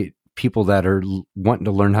my people that are wanting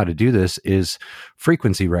to learn how to do this is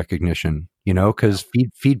frequency recognition, you know, because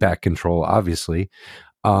feedback control, obviously.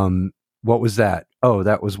 What was that? Oh,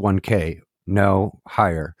 that was 1K. No,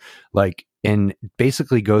 higher. Like, and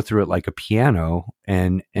basically go through it like a piano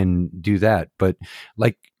and do that. But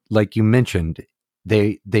like you mentioned,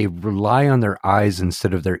 they rely on their eyes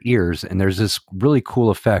instead of their ears, and there's this really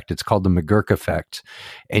cool effect. It's called the McGurk effect,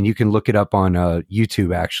 and you can look it up on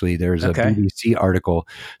YouTube. Actually, there's a BBC article.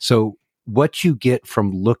 So what you get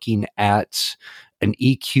from looking at an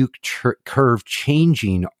EQ curve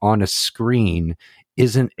changing on a screen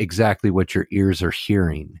isn't exactly what your ears are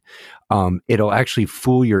hearing. It'll actually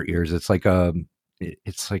fool your ears. It's like an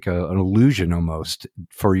illusion almost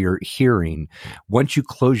for your hearing. Once you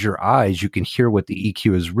close your eyes, you can hear what the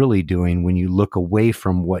EQ is really doing when you look away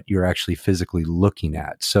from what you're actually physically looking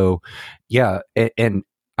at. So yeah, and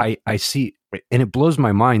I see, and it blows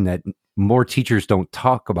my mind that more teachers don't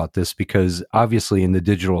talk about this, because obviously in the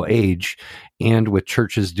digital age, and with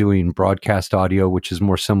churches doing broadcast audio, which is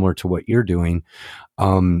more similar to what you're doing,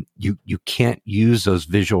 you can't use those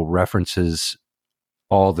visual references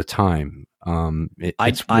all the time.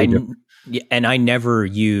 I never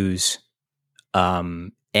use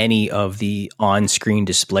any of the on-screen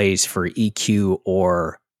displays for EQ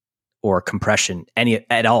or compression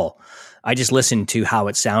at all. I just listen to how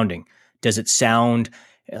it's sounding. Does it sound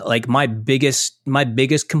like my biggest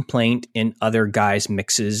complaint in other guys'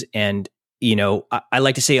 mixes? And you know, I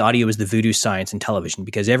like to say audio is the voodoo science in television,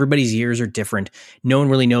 because everybody's ears are different. No one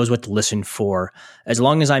really knows what to listen for. As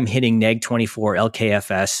long as I'm hitting neg 24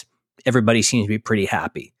 LKFS, everybody seems to be pretty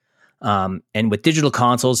happy. And with digital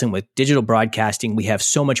consoles and with digital broadcasting, we have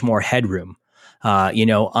so much more headroom. You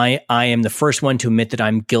know, I am the first one to admit that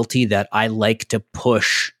I'm guilty, that I like to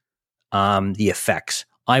push the effects.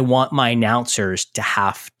 I want my announcers to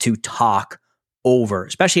have to talk over,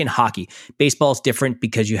 especially in hockey. Baseball is different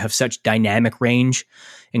because you have such dynamic range,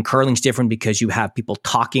 and curling's different because you have people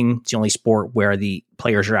talking. It's the only sport where the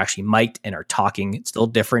players are actually mic'd and are talking. It's still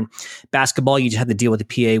different. Basketball, you just have to deal with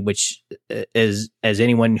the PA, which is, as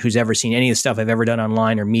anyone who's ever seen any of the stuff I've ever done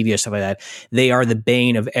online or media, stuff like that, they are the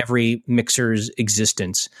bane of every mixer's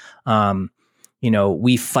existence. You know,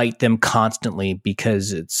 we fight them constantly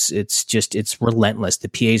because it's relentless. The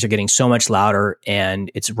PAs are getting so much louder, and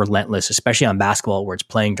it's relentless, especially on basketball where it's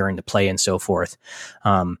playing during the play and so forth,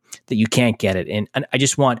 that you can't get it. And I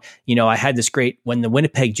just want, you know, I had this great, when the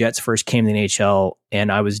Winnipeg Jets first came to the NHL,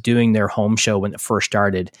 and I was doing their home show when it first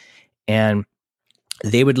started, and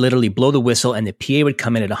they would literally blow the whistle and the PA would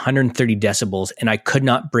come in at 130 decibels, and I could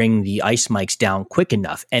not bring the ice mics down quick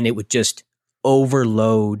enough, and it would just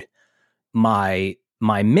overload my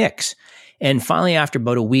mix. And finally, after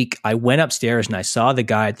about a week, I went upstairs and I saw the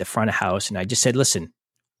guy at the front of house, and I just said, listen,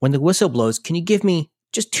 when the whistle blows, can you give me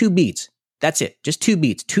just 2 beats? That's it. Just 2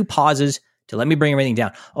 beats, 2 pauses to let me bring everything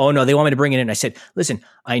down. Oh no, they want me to bring it in. I said, listen,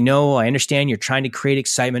 I understand you're trying to create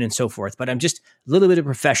excitement and so forth, but I'm just a little bit of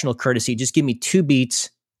professional courtesy. Just give me 2 beats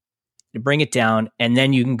to bring it down, and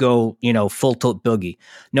then you can go, you know, full tilt boogie.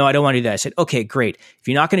 No, I don't want to do that. I said, okay, great. If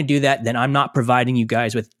you're not going to do that, then I'm not providing you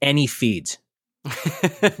guys with any feeds.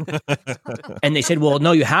 And they said, well,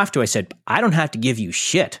 no, you have to. I said, I don't have to give you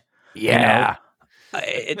shit. Yeah. You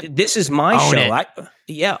know? This is my show.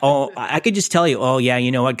 I could just tell you, oh yeah,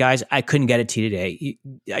 you know what, guys, I couldn't get it to you today.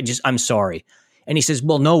 I'm sorry. And he says,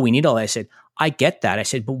 well, no, we need all that. I said, I get that. I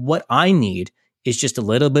said, but what I need is just a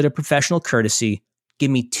little bit of professional courtesy. Give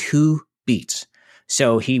me 2 beats.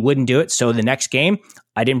 So he wouldn't do it. So the next game,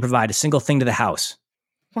 I didn't provide a single thing to the house.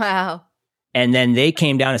 Wow. And then they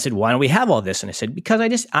came down and said, why don't we have all this? And I said, because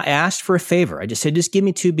I asked for a favor. I just said, just give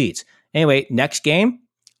me 2 beats. Anyway, next game,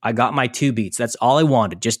 I got my 2 beats. That's all I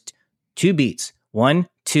wanted. Just 2 beats. 1,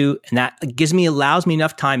 2. And that allows me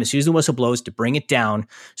enough time as soon as the whistle blows to bring it down.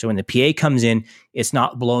 So when the PA comes in, it's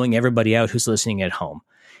not blowing everybody out who's listening at home.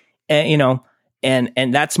 And, you know,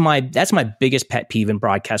 and that's my biggest pet peeve in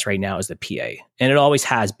broadcast right now is the PA, and it always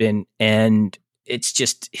has been. And it's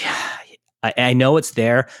just, I know it's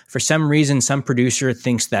there for some reason. Some producer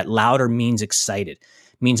thinks that louder means excited,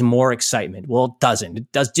 means more excitement. Well, it doesn't.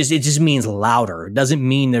 It just means louder. It doesn't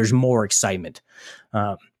mean there's more excitement.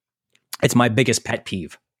 It's my biggest pet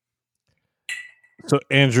peeve. So,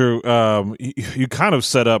 Andrew, you kind of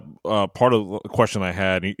set up part of the question I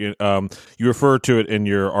had. You refer to it in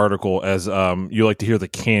your article as you like to hear the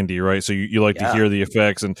candy, right? So you like to hear the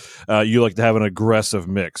effects, and you like to have an aggressive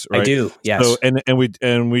mix, right? I do, yes. So,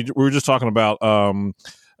 we were just talking about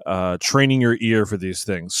training your ear for these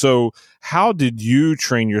things. So, how did you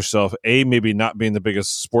train yourself? Maybe not being the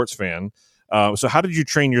biggest sports fan. So, how did you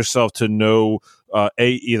train yourself to know?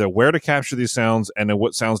 Either where to capture these sounds and then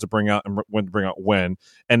what sounds to bring out and when to bring out when,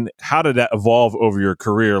 and how did that evolve over your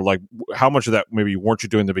career? Like how much of that maybe weren't you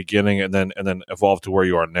doing in the beginning and then evolved to where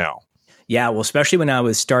you are now? Yeah, well, especially when I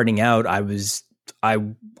was starting out, I was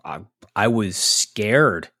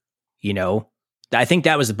scared. You know, I think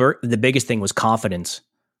that was the biggest thing was confidence.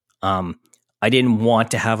 I didn't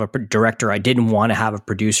want to have a director. I didn't want to have a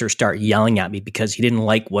producer start yelling at me because he didn't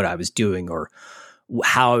like what I was doing or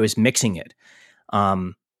how I was mixing it.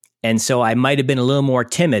 And so I might have been a little more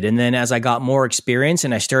timid. And then as I got more experience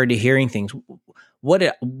and I started hearing things, what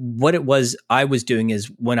it was I was doing is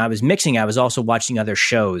when I was mixing, I was also watching other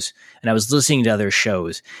shows and I was listening to other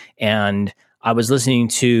shows, and I was listening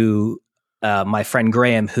to my friend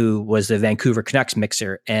Graham, who was the Vancouver Canucks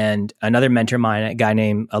mixer, and another mentor of mine,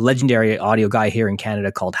 a legendary audio guy here in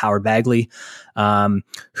Canada called Howard Bagley,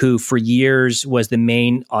 who for years was the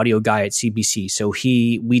main audio guy at CBC. So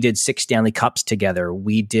we did 6 Stanley Cups together.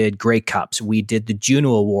 We did Grey Cups. We did the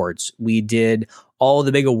Juno Awards. We did all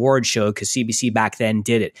the big award show because CBC back then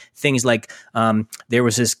did it. Things like there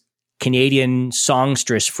was this Canadian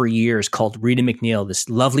songstress for years called Rita McNeil, this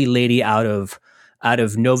lovely lady out of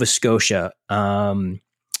Nova Scotia, and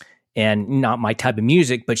not my type of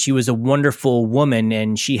music, but she was a wonderful woman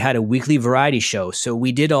and she had a weekly variety show. So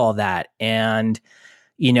we did all that. And,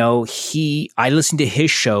 you know, I listened to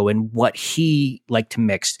his show and what he liked to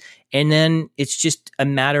mix. And then it's just a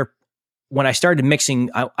matter, when I started mixing,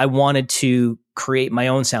 I wanted to create my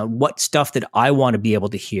own sound. What stuff that I want to be able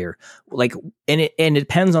to hear? Like, and it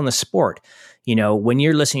depends on the sport. You know, when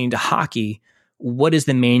you're listening to hockey, what is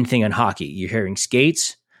the main thing on hockey? You're hearing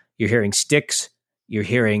skates, you're hearing sticks, you're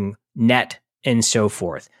hearing net, and so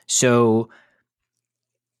forth. So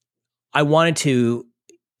I wanted to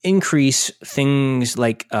increase things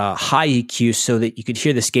like high EQ so that you could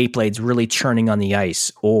hear the skate blades really churning on the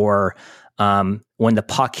ice, or when the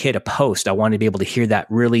puck hit a post, I wanted to be able to hear that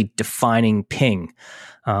really defining ping.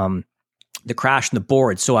 The crash in the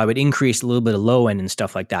board. So I would increase a little bit of low end and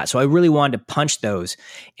stuff like that. So I really wanted to punch those,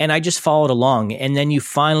 and I just followed along. And then you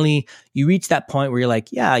reach that point where you're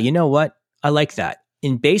like, yeah, you know what? I like that.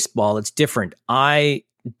 In baseball, it's different. I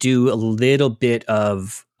do a little bit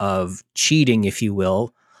of cheating, if you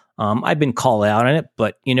will. I've been called out on it,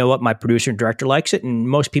 but you know what? My producer and director likes it, and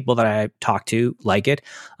most people that I talk to like it.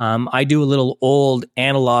 I do a little old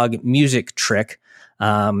analog music trick.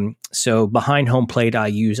 So behind home plate, I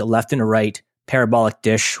use a left and a right parabolic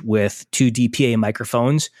dish with 2 DPA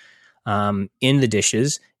microphones in the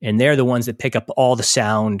dishes, and they're the ones that pick up all the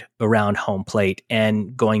sound around home plate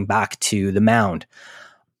and going back to the mound.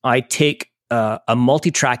 I take a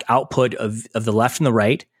multi-track output of the left and the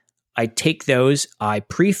right. I take those, I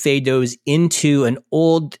pre-fade those into an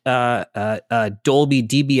old Dolby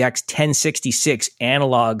DBX 1066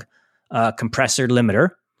 analog compressor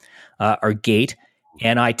limiter or gate.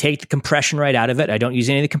 And I take the compression right out of it. I don't use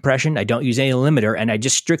any of the compression. I don't use any of the limiter. And I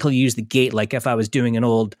just strictly use the gate like if I was doing an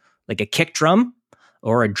old, like a kick drum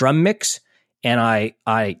or a drum mix. And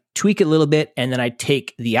I tweak it a little bit. And then I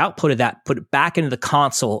take the output of that, put it back into the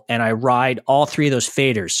console, and I ride all 3 of those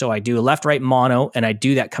faders. So I do a left, right mono, and I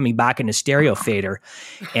do that coming back into stereo fader.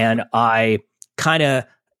 And I kind of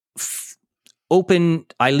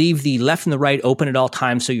I leave the left and the right open at all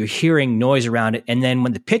times. So you're hearing noise around it. And then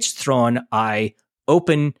when the pitch is thrown, I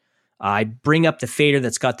bring up the fader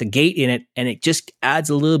that's got the gate in it, and it just adds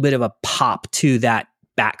a little bit of a pop to that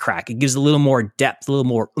back crack. It gives a little more depth, a little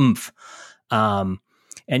more oomph, and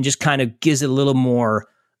just kind of gives it a little more.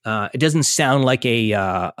 It doesn't sound like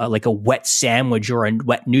a wet sandwich or a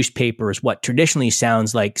wet newspaper is what traditionally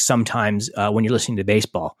sounds like sometimes when you're listening to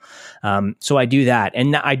baseball. So I do that,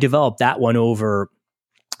 and I developed that one over.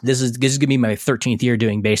 This is going to be my 13th year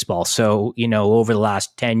doing baseball. So, you know, over the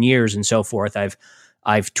last 10 years and so forth,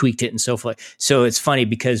 I've tweaked it and so forth. So it's funny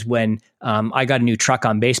because when I got a new truck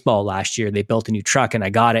on baseball last year, they built a new truck and I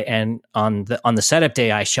got it. And on the setup day,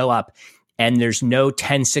 I show up and there's no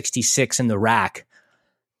 1066 in the rack.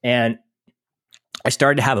 And I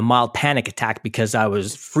started to have a mild panic attack because I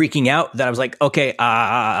was freaking out that I was like, okay,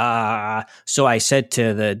 so I said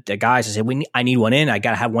to the guys, I said, I need one in. I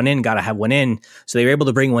got to have one in. So they were able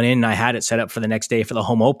to bring one in, and I had it set up for the next day for the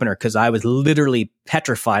home opener because I was literally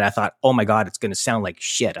petrified. I thought, oh my God, it's going to sound like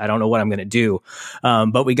shit. I don't know what I'm going to do.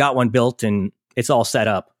 But we got one built and it's all set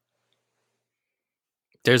up.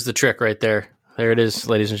 There's the trick right there. There it is,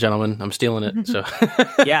 ladies and gentlemen. I'm stealing it. So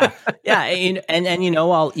yeah. And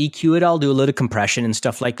I'll EQ it. I'll do a little compression and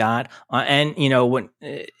stuff like that. When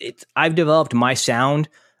I've developed my sound,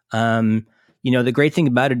 the great thing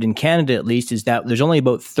about it in Canada, at least, is that there's only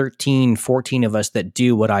about 13, 14 of us that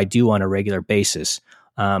do what I do on a regular basis.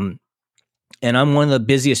 And I'm one of the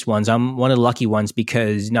busiest ones. I'm one of the lucky ones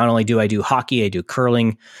because not only do I do hockey, I do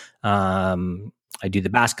curling, I do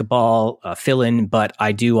the basketball fill-in, but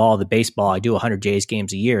I do all the baseball. I do 100 Jays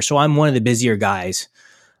games a year. So I'm one of the busier guys.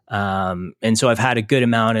 And so I've had a good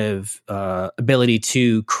amount of ability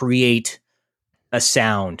to create a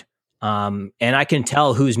sound. And I can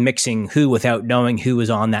tell who's mixing who without knowing who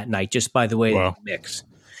was on that night just by the way they mix.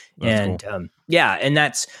 That's cool. And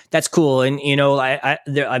that's cool. And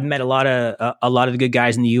I've met a lot of the good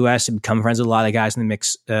guys in the U.S. and become friends with a lot of the guys in the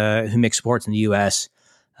mix who mix sports in the U.S.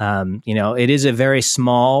 It is a very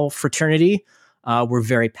small fraternity. We're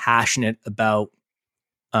very passionate about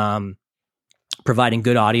providing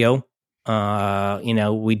good audio.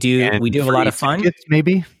 We do have a lot of fun. Tickets,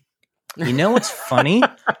 maybe. You know what's funny?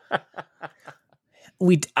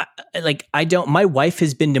 My wife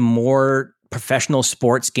has been to more professional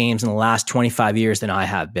sports games in the last 25 years than I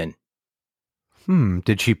have been.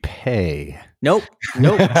 Did she pay? Nope. She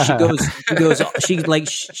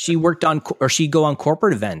worked on, or she'd go on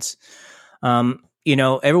corporate events.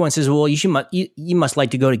 Everyone says, well, you must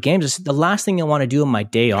like to go to games. I said, the last thing I want to do on my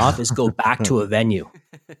day off is go back to a venue.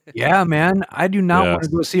 Yeah, man. I do not want to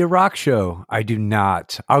go see a rock show. I do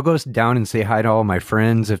not. I'll go down and say hi to all my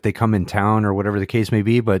friends if they come in town or whatever the case may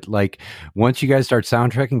be. But once you guys start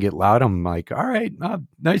soundtrack and get loud, I'm like, all right,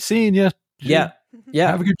 nice seeing you. Yeah.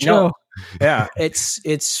 Have a good show. No. Yeah, it's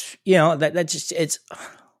it's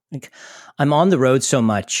like I'm on the road so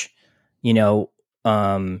much, that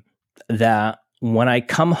when I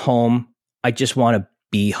come home, I just want to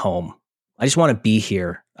be home. I just want to be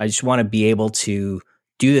here. I just want to be able to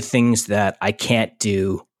do the things that I can't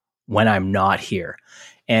do when I'm not here.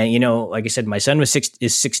 And like I said, my son is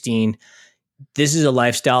 16. This is a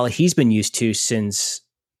lifestyle he's been used to since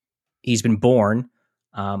he's been born.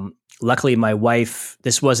 Luckily, my wife,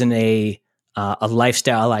 this wasn't a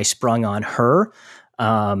lifestyle I sprung on her.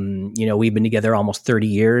 We've been together almost 30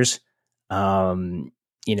 years.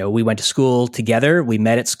 We went to school together. We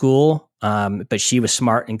met at school, but she was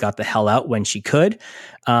smart and got the hell out when she could.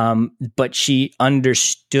 But she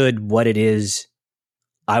understood what it is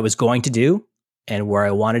I was going to do and where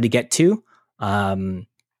I wanted to get to.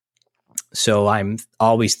 So I'm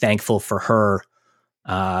always thankful for her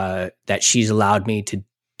that she's allowed me to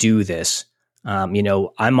do this.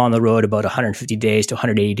 I'm on the road about 150 days to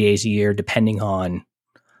 180 days a year, depending on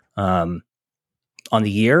the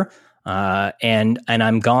year. And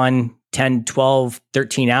I'm gone 10, 12,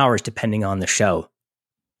 13 hours, depending on the show.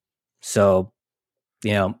 So,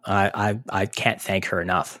 I can't thank her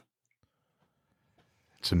enough.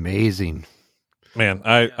 It's amazing. Man,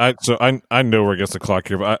 I know we're against the clock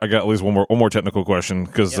here, but I got at least one more technical question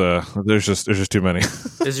because there's just too many.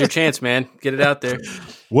 This is your chance, man. Get it out there.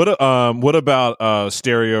 What about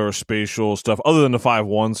stereo or spatial stuff other than the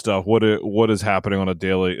 5.1 stuff? What is happening on a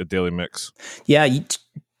daily mix? Yeah,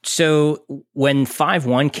 so when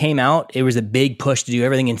 5.1 came out, it was a big push to do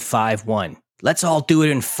everything in 5.1. Let's all do it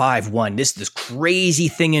in 5.1. This crazy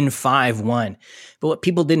thing in 5.1. But what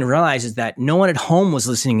people didn't realize is that no one at home was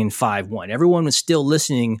listening in 5.1. Everyone was still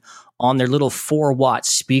listening on their little 4-watt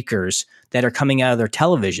speakers that are coming out of their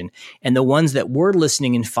television. And the ones that were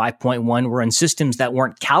listening in 5.1 were on systems that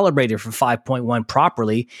weren't calibrated for 5.1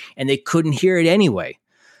 properly, and they couldn't hear it anyway.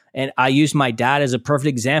 And I used my dad as a perfect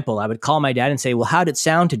example. I would call my dad and say, well, how did it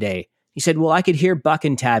sound today? He said, well, I could hear Buck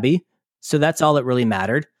and Tabby, so that's all that really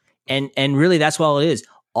mattered. And really, that's all it is.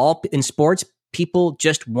 All in sports, people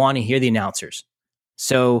just want to hear the announcers.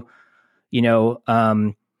 So,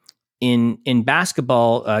 in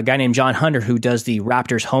basketball, a guy named John Hunter, who does the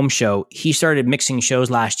Raptors home show, he started mixing shows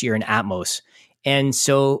last year in Atmos. And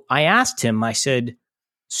so I asked him, I said,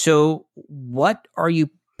 so what are you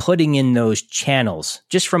putting in those channels,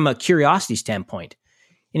 just from a curiosity standpoint?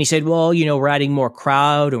 And he said, well, we're adding more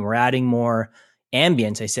crowd and we're adding more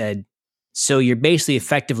ambience. I said, so you're basically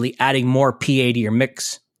effectively adding more PA to your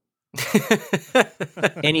mix.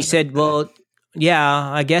 And he said, well,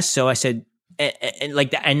 yeah, I guess so. I said, and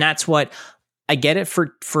like that, and that's what I get it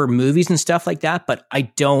for movies and stuff like that, but I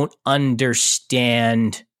don't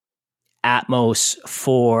understand Atmos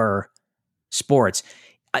for sports.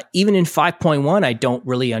 Even in 5.1, I don't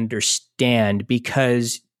really understand,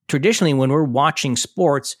 because traditionally when we're watching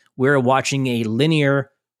sports, we're watching a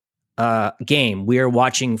linear game. We are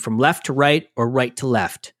watching from left to right or right to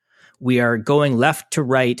left. We are going left to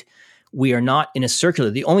right. We are not in a circular.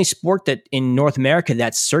 The only sport that in North America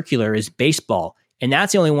that's circular is baseball. And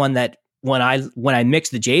that's the only one that when I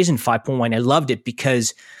mixed the Jays in 5.1, I loved it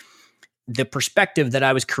because the perspective that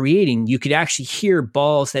I was creating, you could actually hear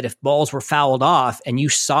balls that if balls were fouled off and you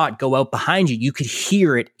saw it go out behind you, you could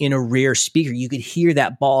hear it in a rear speaker. You could hear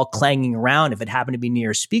that ball clanging around if it happened to be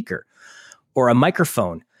near a speaker or a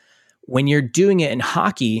microphone. When you're doing it in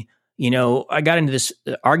hockey, I got into this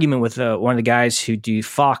argument with one of the guys who do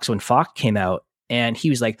Fox when Fox came out, and he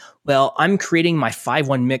was like, well, I'm creating my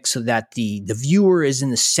 5.1 mix so that the viewer is in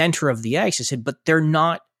the center of the ice. I said, but they're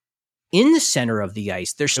not in the center of the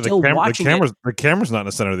ice. They're still watching it. The camera's not in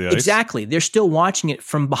the center of the ice. Exactly. They're still watching it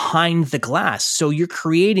from behind the glass. So you're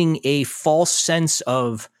creating a false sense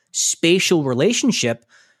of spatial relationship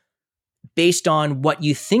based on what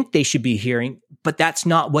you think they should be hearing, but that's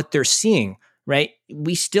not what they're seeing, right?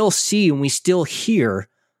 We still see and we still hear,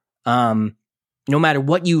 no matter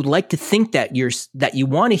what you like to think that you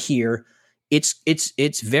want to hear.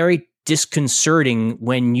 It's very disconcerting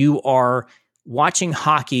when you are watching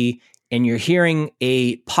hockey and you're hearing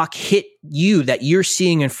a puck hit you that you're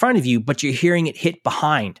seeing in front of you, but you're hearing it hit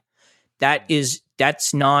behind.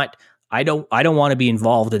 That's not. I don't want to be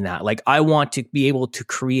involved in that. Like, I want to be able to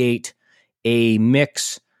create a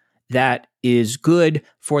mix that is good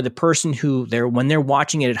for the person who when they're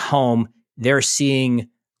watching it at home, they're seeing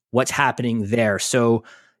what's happening there. So,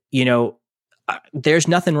 there's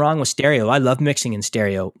nothing wrong with stereo. I love mixing in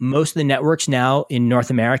stereo. Most of the networks now in North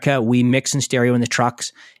America, we mix in stereo in the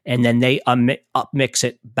trucks, and then they upmix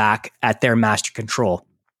it back at their master control.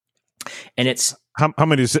 And it's how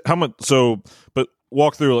much? So, but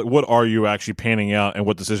walk through, like, what are you actually panning out and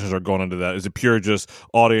what decisions are going into that? Is it pure just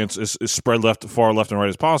audience is spread far left and right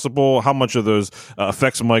as possible? How much of those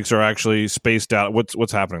effects mics are actually spaced out?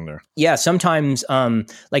 What's happening there? Yeah, sometimes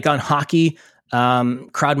like on hockey,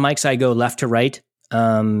 crowd mics, I go left to right,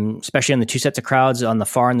 especially on the two sets of crowds on the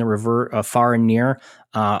far and the reverse, far and near.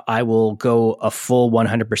 I will go a full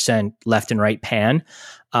 100% left and right pan.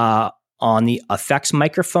 On the effects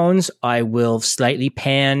microphones, I will slightly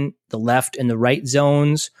pan the left and the right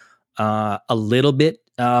zones, a little bit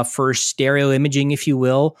for stereo imaging, if you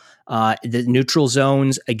will. The neutral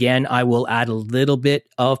zones, again, I will add a little bit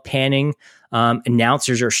of panning.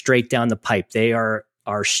 Announcers are straight down the pipe. They are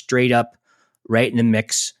straight up right in the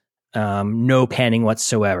mix, no panning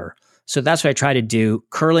whatsoever. So that's what I try to do.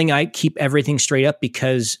 Curling, I keep everything straight up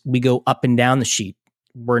because we go up and down the sheet.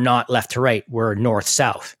 We're not left to right. We're north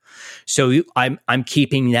south. So I'm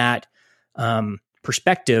keeping that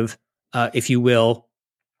perspective, if you will,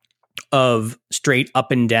 of straight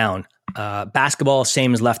up and down. Basketball,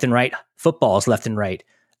 same as left and right. Football is left and right.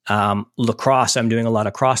 Lacrosse, I'm doing a lot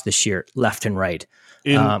of cross this year, left and right.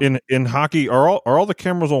 In hockey, are all the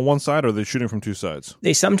cameras on one side, or are they shooting from two sides?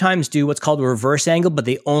 They sometimes do what's called a reverse angle, but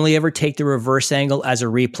they only ever take the reverse angle as a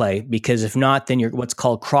replay, because if not, then you're what's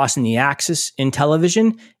called crossing the axis in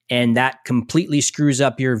television, and that completely screws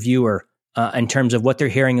up your viewer in terms of what they're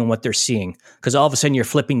hearing and what they're seeing, because all of a sudden you're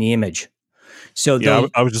flipping the image. So yeah,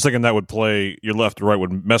 I was just thinking that would play your left or right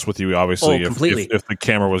would mess with you, obviously, completely. if the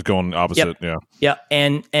camera was going opposite. Yep. Yeah,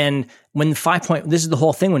 and when this is the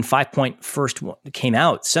whole thing. When 5 first came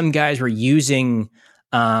out, some guys were using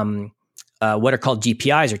what are called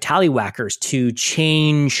GPIs or tallywhackers to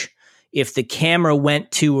change. If the camera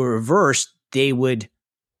went to a reverse, they would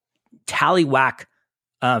tallywhack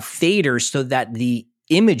faders so that the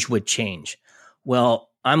image would change. Well,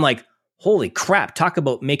 I'm like, holy crap, talk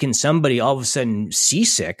about making somebody all of a sudden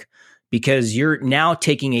seasick, because you're now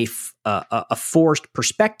taking a forced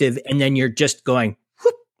perspective, and then you're just going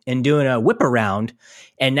whoop and doing a whip around,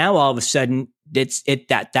 and now all of a sudden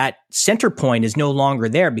that center point is no longer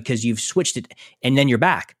there because you've switched it, and then you're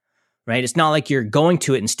back, right? It's not like you're going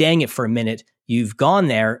to it and staying it for a minute. You've gone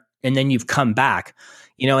there and then you've come back,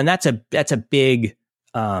 and that's a big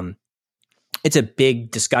it's a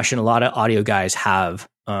big discussion a lot of audio guys have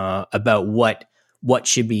about what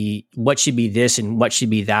should be this and what should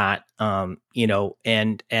be that, and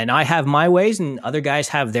I have my ways and other guys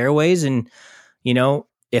have their ways, and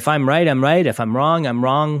if I'm right, I'm right. If I'm wrong, I'm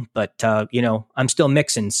wrong. But I'm still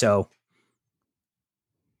mixing. So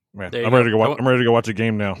Man, There you I'm ready to go. go. I'm ready to go watch a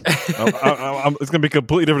game now. It's going to be a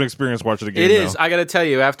completely different experience watching a game. It is. now. I got to tell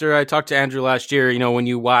you, after I talked to Andrew last year, when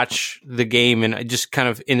you watch the game and just kind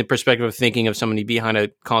of in the perspective of thinking of somebody behind a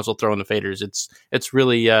console throwing the faders, it's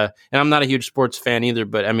really, and I'm not a huge sports fan either,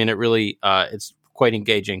 but I mean, it really, it's quite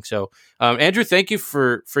engaging. So, Andrew, thank you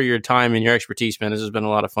for your time and your expertise, man. This has been a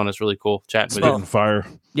lot of fun. It's really cool chatting with you. On fire.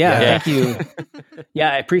 Yeah, thank you.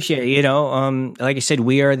 Yeah, I appreciate it. Like I said,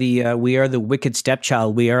 we are the wicked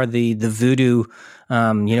stepchild. We are the voodoo.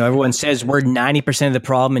 Everyone says we're 90% of the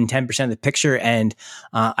problem and 10% of the picture, and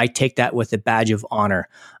I take that with a badge of honor.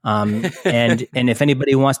 And if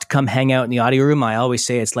anybody wants to come hang out in the audio room, I always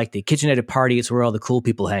say it's like the kitchen at a party. It's where all the cool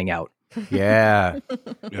people hang out. Yeah.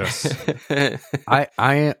 Yes.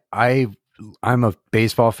 I'm a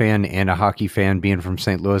baseball fan and a hockey fan. Being from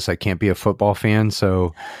St. Louis, I can't be a football fan.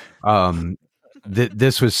 So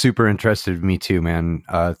this was super interesting to me too, man.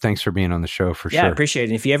 Thanks for being on the show for sure. Yeah, I appreciate it.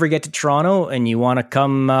 And if you ever get to Toronto and you want to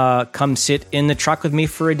come sit in the truck with me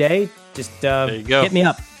for a day, just there you go. hit me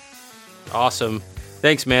up. Awesome.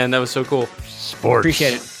 Thanks, man. That was so cool. Sports.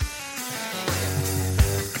 Appreciate it.